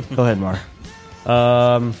love. Go ahead, Mark.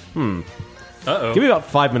 Uh-oh. Give me about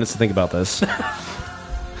 5 minutes to think about this.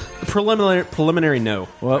 Preliminary no.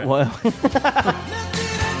 What?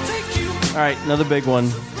 All right, another big one.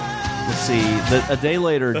 Let's see. A day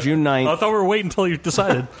later, June 9th. I thought we were waiting until you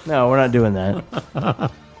decided. No, we're not doing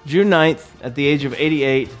that. June 9th, at the age of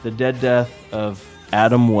 88, the dead death of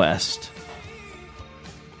Adam West.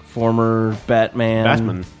 Former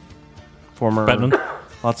Batman. Former Batman.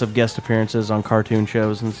 Lots of guest appearances on cartoon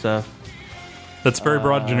shows and stuff. That's very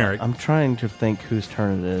broad generic. I'm trying to think whose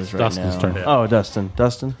turn it is right Dustin's now. turn. Yeah. Oh, Dustin.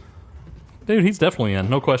 Dustin? Dude, he's definitely in,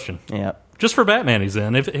 no question. Yeah. Just for Batman, he's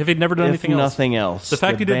in. If he'd never done anything else. Nothing else. The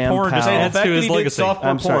fact he did porn just adds to his legacy.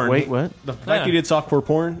 I'm sorry, wait, what? The fact he did softcore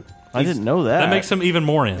porn. I didn't know that. That makes him even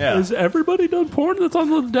more in. Yeah. Has everybody done porn that's on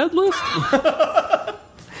the dead list?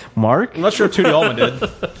 Mark? I'm not sure if Tootie Allman did.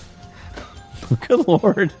 Good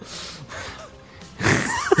Lord.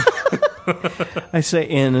 I say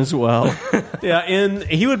in as well. Yeah,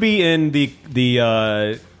 he would be in the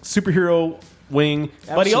superhero wing,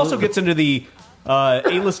 but he also Absolutely. gets into the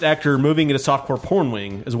A-list actor moving into softcore porn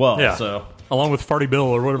wing as well. Yeah. So Along with Farty Bill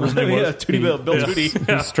or whatever his name was. Yeah, Tootie Bill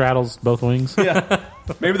Tootie. He straddles both wings. Yeah.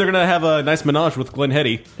 Maybe they're going to have a nice menage with Glenn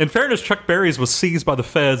Heady. In fairness, Chuck Berry's was seized by the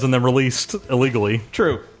feds and then released illegally.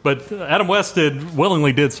 True. But Adam West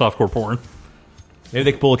willingly did softcore porn. Maybe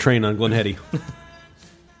they could pull a train on Glenn Heady.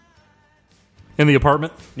 In the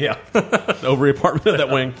apartment? Yeah. The Overy apartment of that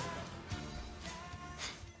wing.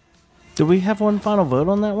 Do we have one final vote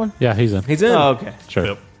on that one? Yeah, he's in. He's in. Oh, okay. Sure.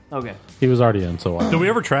 Yep. Okay. He was already in, so Do we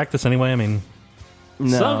ever track this anyway? I mean,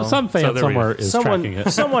 No. some fan So there we somewhere go. is tracking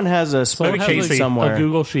it. Someone has a Someone has spreadsheet somewhere. a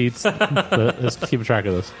Google Sheets that is keeping track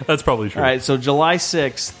of this. that's probably true. All right, so July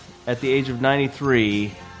 6th, at the age of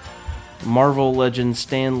 93, Marvel legend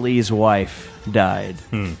Stan Lee's wife died.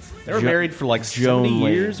 They were married for like 70 Joan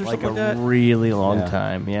Lee, years or something like that. a really long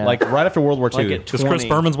time. Yeah, Like right after World War II. Like at Is Chris 20.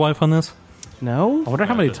 Berman's wife on this? No. I wonder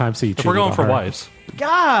how many times he cheated If we're going on for her. wives.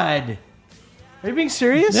 God, are you being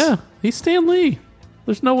serious? Yeah, he's Stan Lee.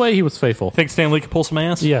 There's no way he was faithful. Think Stan Lee could pull some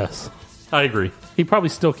ass? Yes. I agree. He probably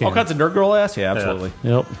still can. All kinds of nerd girl ass? Yeah, absolutely.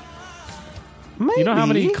 Yep. Maybe. You know how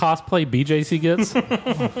many cosplay BJs he gets?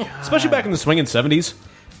 Especially back in the swinging 70s.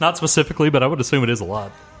 Not specifically, but I would assume it is a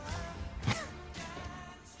lot.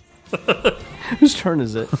 Whose turn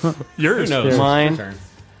is it? Yours. Who knows? Mine. Your turn.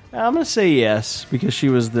 I'm going to say yes because she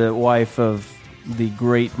was the wife of the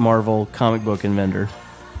great Marvel comic book inventor.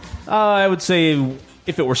 I would say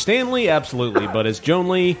if it were Stan Lee, absolutely. But as Joan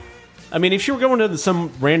Lee, I mean, if she were going to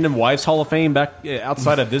some random wives Hall of Fame back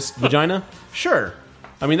outside of this vagina, sure.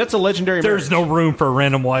 I mean, that's a legendary There's marriage. no room for a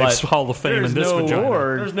random wife's But Hall of Fame in this no, vagina.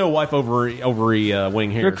 There's no wife ovary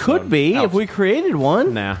wing here. There could so be out. if we created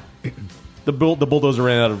one. Nah. The bulldozer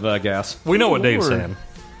ran out of gas. We know what Dave's Lord. saying.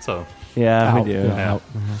 So Yeah, Out. we do. Yeah, out.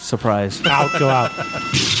 Surprise. Out, go out.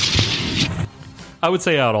 I would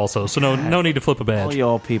say out also. So no need to flip a All badge.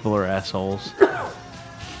 y'all people are assholes.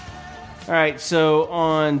 All right, so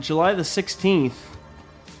on July the 16th,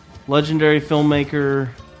 legendary filmmaker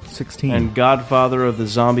 16 and godfather of the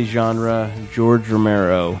zombie genre, George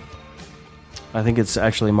Romero. I think it's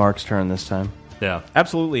actually Mark's turn this time. Yeah.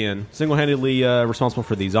 Absolutely in. Single-handedly responsible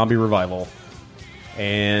for the zombie revival.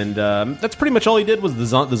 And that's pretty much all he did was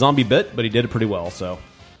the zombie bit, but he did it pretty well. So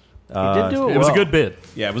He did do it It was a well. good bit.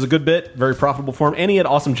 yeah, it was a good bit, very profitable for him, and he had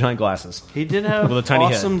awesome giant glasses. He did have With a tiny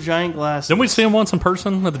awesome giant glasses. Didn't we see him once in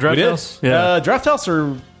person at the Draft We did. House? Yeah. Draft House or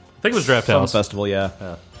I think it was Draft some House. festival,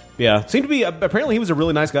 yeah. Seemed to be, apparently he was a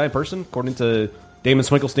really nice guy in person, according to Damon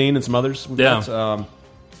Swinkelstein and some others. Yeah.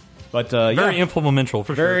 Very yeah, influential,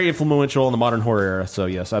 for very influential in the modern horror era, so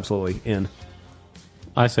yes, absolutely in.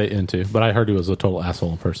 I say in too, but I heard he was a total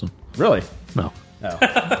asshole in person. Really? No.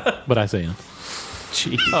 Oh. But I say in.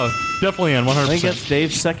 Jeez. Oh, definitely in, 100%. I think that's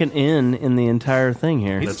Dave's second in the entire thing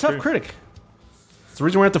here. He's a tough critic. It's the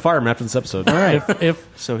reason we have to fire him after this episode. All right. If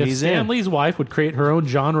So if he's Stan in. Lee's wife would create her own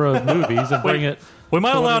genre of movies and bring it, We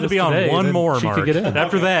might to allow what him it to be is on today, one then more, she Mark. could get in.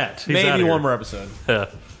 After that, he's outta Maybe here. one more episode. Yeah.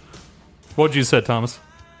 What'd you say, Thomas?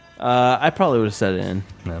 I probably would have said in.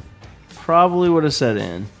 No. Probably would have said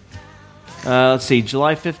in. Let's see,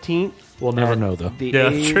 July 15th. We'll never know, though. The Yeah,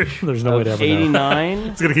 age true. There's no way of to ever know. 89.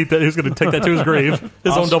 He's gonna keep that. He's gonna take that to his grave.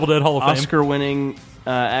 His own Double Dead Hall of Fame. Oscar-winning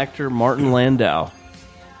actor Martin Landau.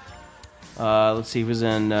 Let's see, he was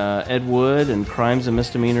in Ed Wood and Crimes and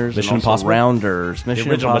Misdemeanors Mission and also Impossible? Rounders.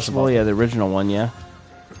 Mission original Mission Impossible, yeah, the original one, yeah.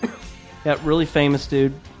 Yeah, really famous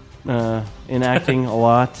dude. acting a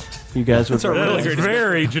lot. You guys would That's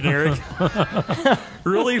very generic.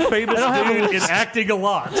 Really famous dude in acting a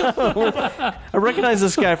lot. I recognize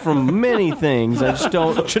this guy from many things. I just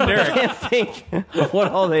don't. Generic. I can't think of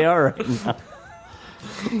what all they are right now.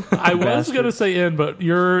 I was going to say in, but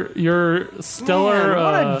your stellar. Man,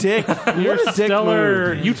 what a dick! Your What a dick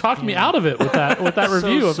stellar. move. You talked me out of it with that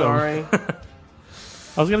review. Of sorry. him.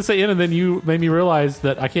 I was going to say in, and then you made me realize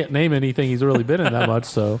that I can't name anything he's really been in that much.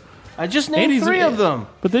 So I just named 3 of them.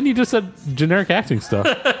 But then you just said generic acting stuff.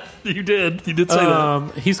 You did say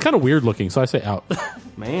that. He's kind of weird looking, so I say out.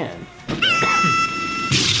 Man.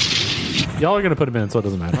 Y'all are going to put him in, so it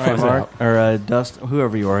doesn't matter. All right, So I say Mark or Dust,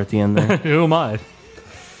 whoever you are at the end there. Who am I?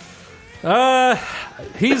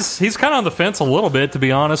 He's kind of on the fence a little bit, to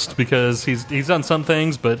be honest, because he's done some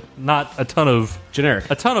things, but not a ton of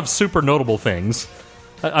super notable things.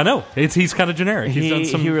 I know he's kind of generic. He's done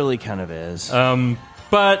some. He really kind of is.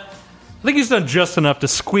 But I think he's done just enough to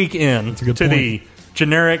squeak in to the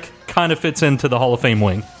generic, kind of fits into the Hall of Fame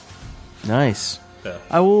wing. Nice. Yeah.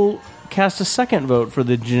 I will cast a second vote for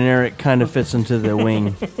the generic, kind of fits into the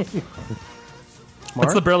wing.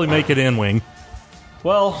 What's the barely make it in wing?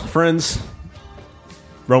 Well, friends,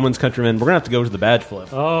 Romans, countrymen, we're going to have to go to the badge flip.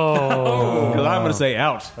 Oh. Because I'm going to say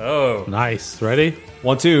out. Oh. Nice. Ready?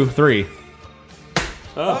 1, 2, 3.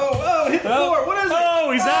 Oh, hit the floor. What is it?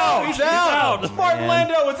 Oh, he's out. He's out. Martin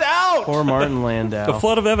Landau is out. Poor Martin Landau. The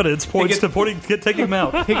flood of evidence points to taking him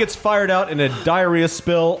out. He gets fired out in a diarrhea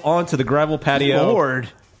spill onto the gravel patio Lord.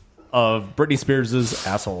 of Britney Spears'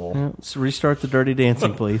 asshole. Yeah, let's restart the Dirty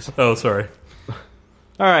Dancing, please. Oh, sorry.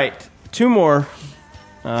 All right, 2 more.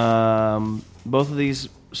 Both of these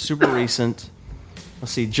super recent.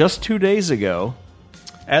 Let's see, just 2 days ago.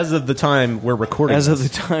 As of the time we're recording As this. of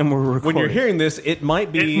the time we're recording. When you're hearing this, it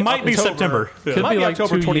might be October. September. It Could might be be like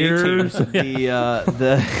October 2 years. 2018.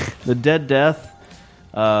 The dead death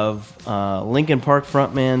of Linkin Park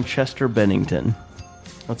frontman Chester Bennington.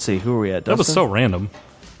 Let's see, who are we at? That was Dustin? so random.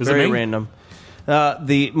 Is Very it me? random.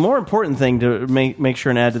 The more important thing to make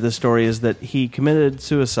sure and add to this story is that he committed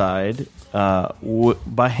suicide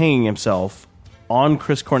by hanging himself on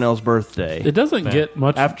Chris Cornell's birthday. It doesn't get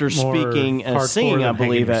much after more speaking and hardcore singing, than I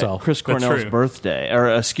believe, hanging at yourself. Chris That's Cornell's true. birthday,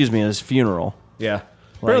 or excuse me, his funeral. Yeah.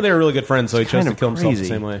 Apparently they were really good friends, so he chose to kill himself the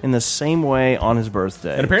same way. In the same way on his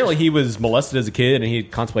birthday. And apparently he was molested as a kid, and he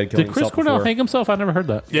contemplated killing Did Chris himself Cornell before. hang himself? I never heard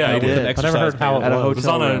that. Yeah, he did. I never heard how At a it was. It was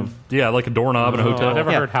on hotel a room. like a doorknob in a hotel. I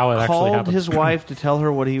never heard how it actually called happened. his wife to tell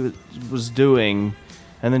her what he was doing,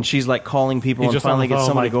 and then she's like calling people He and just on finally the gets phone,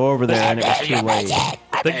 somebody like, to go over there, and it was too late.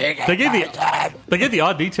 They gave the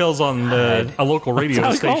odd details on a local radio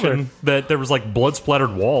That's how he called station that there was like blood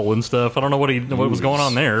splattered wall and stuff. I don't know what was going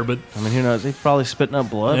on there, but I mean, who knows? He's probably spitting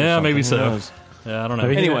up blood. or yeah, something. maybe Who so. knows? Yeah, I don't know.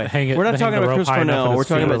 Maybe he Anyway, didn't hang it- we're not hang talking the about rope Chris high enough Cornell. and We're his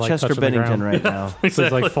talking feet were, about like, Chester touching the Bennington ground. right now. So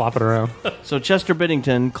he's like flopping around. So Chester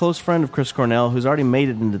Bennington, close friend of Chris Cornell, who's already made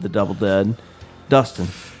it into the Double Dead. Dustin.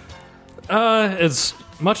 As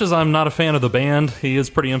much as I'm not a fan of the band, he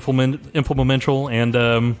is pretty influential, and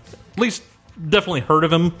at least definitely heard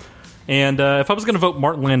of him. And if I was going to vote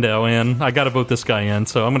Martin Landau in, I got to vote this guy in,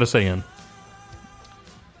 so I'm going to say in.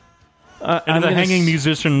 I'm the gonna hanging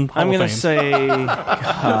musician Hall I'm of going to Fame. say,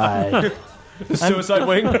 God. The suicide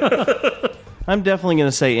wing? I'm definitely going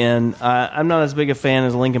to say in. I'm not as big a fan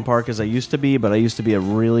of Linkin Park as I used to be, but I used to be a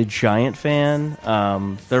really giant fan.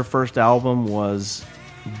 Their first album was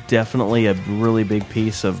definitely a really big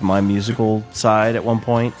piece of my musical side at one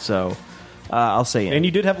point, so I'll say in. And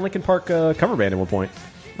you did have a Linkin Park cover band at one point.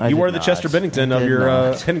 I You did were the not. Chester Bennington I of did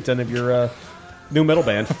your not. new metal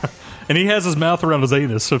band. And he has his mouth around his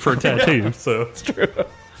anus for a tattoo, so it's true.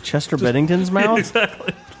 Chester Bennington's mouth?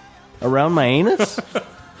 Exactly. Around my anus?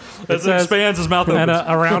 As it expands, his mouth And opens.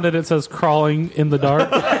 around it says crawling in the dark.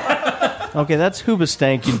 Okay, that's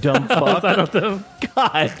Hoobastank, you dumb fuck. I don't know.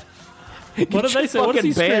 God. What did your they say? What does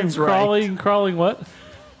he fucking scream? bands right. Crawling what?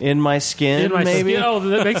 In my skin, In my maybe? skin. Oh,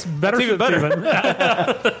 that makes better That's even sense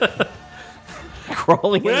better. even.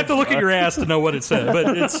 Crawling We in have to the look at dark. your ass to know what it said,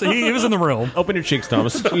 but he was in the room. Open your cheeks,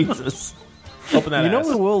 Thomas. Jesus. Open that You know ass.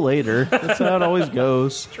 we will later. That's how it always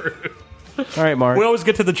goes. True. All right, Mark. We always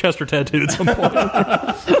get to the Chester tattoo at some point.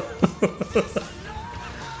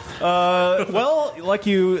 Well, like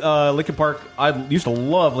you, Linkin Park, I used to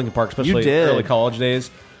love Linkin Park, especially You did. early college days.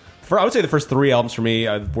 I would say the first 3 albums for me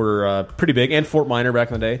were pretty big, and Fort Minor back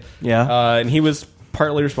in the day. Yeah. And he was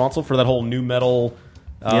partly responsible for that whole new metal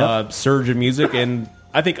surge of music, and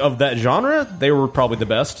I think of that genre, they were probably the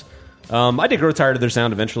best. I did grow tired of their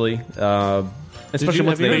sound eventually, especially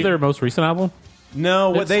once Have you they... heard their most recent album?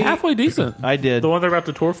 No, it's halfway decent. I did. The one they're about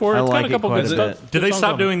to tour for. I It's got like a couple it quite good a stuff. bit. Did they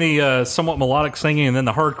stop doing the somewhat melodic singing and then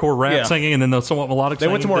the hardcore rap singing and then the somewhat melodic They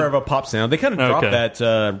singing? went to more of a pop sound. They kind of dropped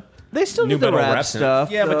that. They still new do the metal rap sound.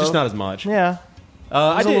 stuff. Yeah, but just though. not as much. Yeah.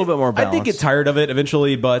 I It's a little bit more I did balanced. get tired of it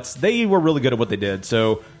eventually, but they were really good at what they did.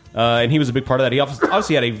 So, and he was a big part of that. He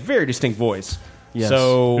obviously had a very distinct voice. Yes.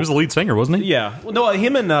 So he was the lead singer, wasn't he? Yeah. Well, no,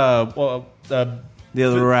 him and the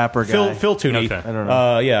other rapper guy, Phil Tooney. Okay. I don't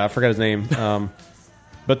know. Yeah, I forgot his name.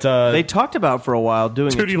 But they talked about for a while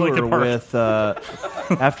doing Tootie a tour Linkin Park. with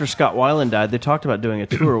after Scott Weiland died. They talked about doing a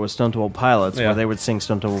tour with Stone Temple Pilots where they would sing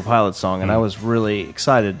Stone Temple Pilots song, and I was really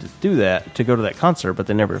excited to do that, to go to that concert, but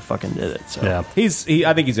they never fucking did it. So Yeah. I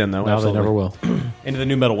think he's in though. Now absolutely. they never will. Into the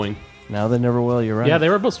new metal wing. now they never will. You're right. Yeah, they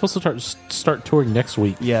were both supposed to start touring next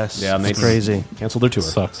week. Yes. Yeah, and it's they crazy. canceled their tour.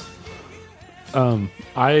 Sucks.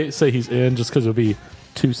 I say he's in just because it would be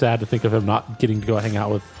too sad to think of him not getting to go hang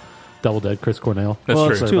out with Double Dead Chris Cornell. Well,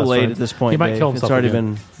 true. it's Their too best late friends. at this point. He might Dave. kill It's himself already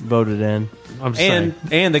again. been voted in. I'm just saying.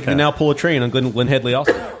 And they can now pull a train on Glenn Headley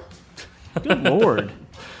also. Good lord.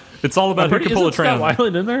 It's all about who can pull a train. Scott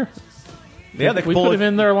Weiland in there? Yeah, they could We pull put him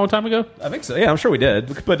in there a long time ago. I think so. Yeah, I'm sure we did.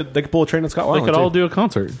 They could pull a train on Scott Weiland. They could all too. do a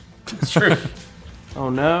concert. It's true. Oh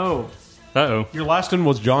no. Uh-oh. Your last one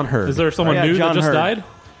was John Hurd. Is there someone Yeah, new John that just Hurd. died?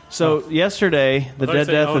 So yesterday, the I thought you dead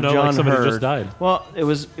said, death oh, of no, John like somebody Hurd. just died. Well, it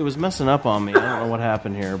was messing up on me. I don't know what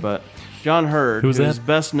happened here, but John Hurd, Who's who's that?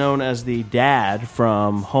 best known as the dad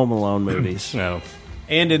from Home Alone movies. No.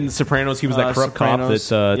 And in The Sopranos, he was that corrupt Sopranos. cop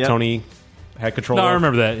that Yep. Tony had control No, of. I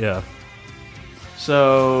remember that, yeah.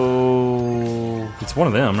 So It's one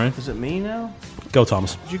of them, right? is it me now? Go,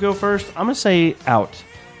 Thomas. Did you go first? I'm gonna say out.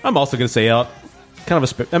 I'm also going to say out. Kind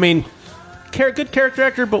of a... I mean, good character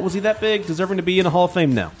actor, but was he that big? Deserving to be in the Hall of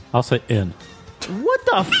Fame? No. I'll say in. What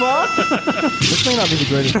the fuck? This may not be the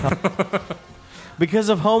greatest. Because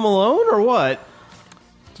of Home Alone or what?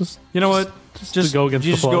 Just You know what? just go against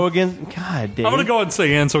you the just flow. go against. God damn. I'm going to go ahead and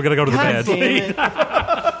say in, so we got to go to the God bad. damn it.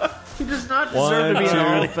 He does not deserve to be in the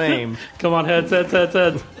Hall of Fame. Come on, heads.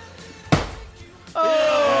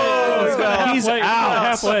 He's out.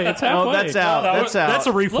 Halfway. It's halfway. Oh, that's out. That's out. That's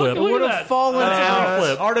a reflip. Look It would at have that. fallen That's a out.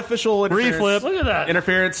 reflip. Artificial interference. Reflip. Look at that.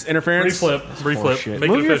 Interference. Reflip. Make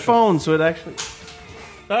Move it your official. phone so it actually.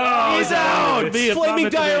 Oh, He's out! It's not Flaming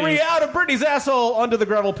meant to be. diarrhea out of Brittany's asshole onto the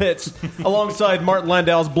gravel pits alongside Martin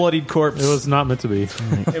Landau's bloodied corpse. It was not meant to be.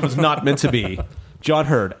 It was not meant to be. John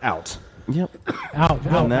Hurd, out. Yep. Out.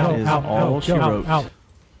 And that is all she wrote. All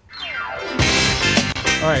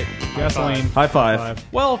right, gasoline. High five.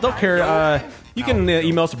 Well, don't care. You can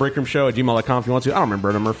email us at breakroomshow@gmail.com if you want to. I don't remember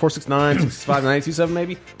our number. 469-665-9827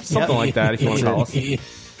 maybe? Something like that if you want to call us.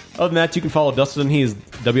 Other than that, you can follow Dustin. He is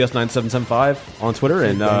WS9775 on Twitter.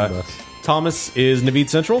 And Thomas is Naveed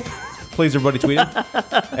Central. Please, everybody, tweet him.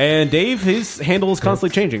 And Dave, his handle is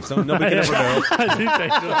constantly changing, so nobody can ever know.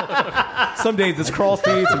 Some days it's Crawl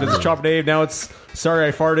Speed, some days it's Chopper Dave. Now it's Sorry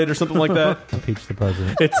I Farted or something like that. Impeach the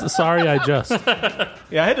president. It's sorry I just.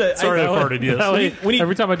 Yeah, I had to. Sorry I farted, yes. That way, When you-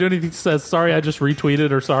 every time I do anything, it says sorry I just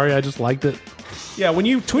retweeted or sorry I just liked it. Yeah, when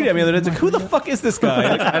you tweeted at me the other day, it's like, who the fuck is this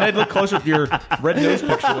guy? Like, I had to look closer at your red nose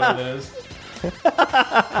picture, whatever it is.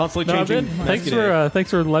 Constantly No, changing. thanks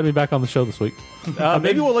for letting me back on the show this week.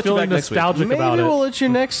 Maybe we'll let you feeling back next week. nostalgic Maybe about it. we'll let you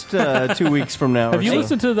next 2 weeks from now. Have you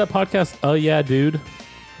listened to that podcast? Oh yeah, dude.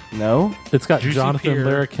 No. It's got Juicy Jonathan Pear.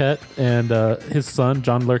 Larroquette and his son,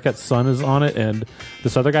 John Larroquette's son, is on it, and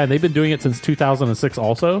this other guy. And they've been doing it since 2006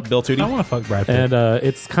 also. Bill Tootie. I want to fuck Brad Pitt. And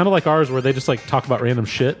it's kind of like ours where they just like talk about random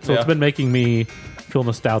shit. So Yeah. it's been making me feel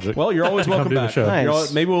nostalgic. Well, you're always to come welcome do the back. show.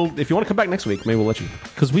 Nice. Maybe if you want to come back next week, maybe we'll let you.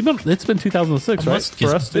 Because it's been 2006, right?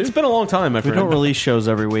 For us too. It's been a long time, my We friend. don't release shows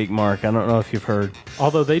every week, Mark. I don't know if you've heard.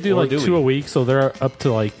 Although they do Or like do two we? a week, so they're up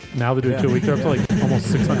to like now they're doing 2 a week. They're up to like almost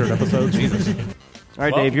 600 episodes. Jesus. All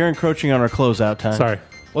right, Well- Dave, you're encroaching on our closeout time. Sorry.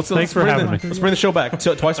 Thanks Thanks for having me. Let's bring the show back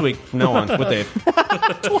twice a week from now on with Dave.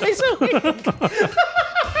 Twice a week.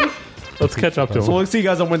 Let's catch up to So him. we'll see you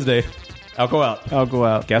guys on Wednesday. I'll go out. I'll go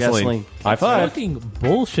out. Gasoline. High five. Fucking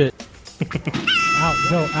bullshit. Out,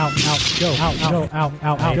 go, out, go, out,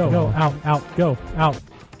 go, out, go, out.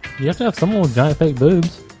 You have to have someone with giant fake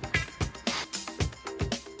boobs.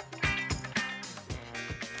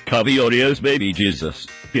 Copy Oreos, baby Jesus.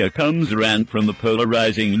 Here comes a rant from the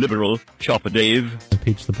polarizing liberal, Chopper Dave.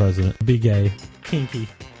 Impeach the president. Be gay. Kinky.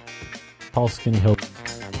 Paul Skinny Hope.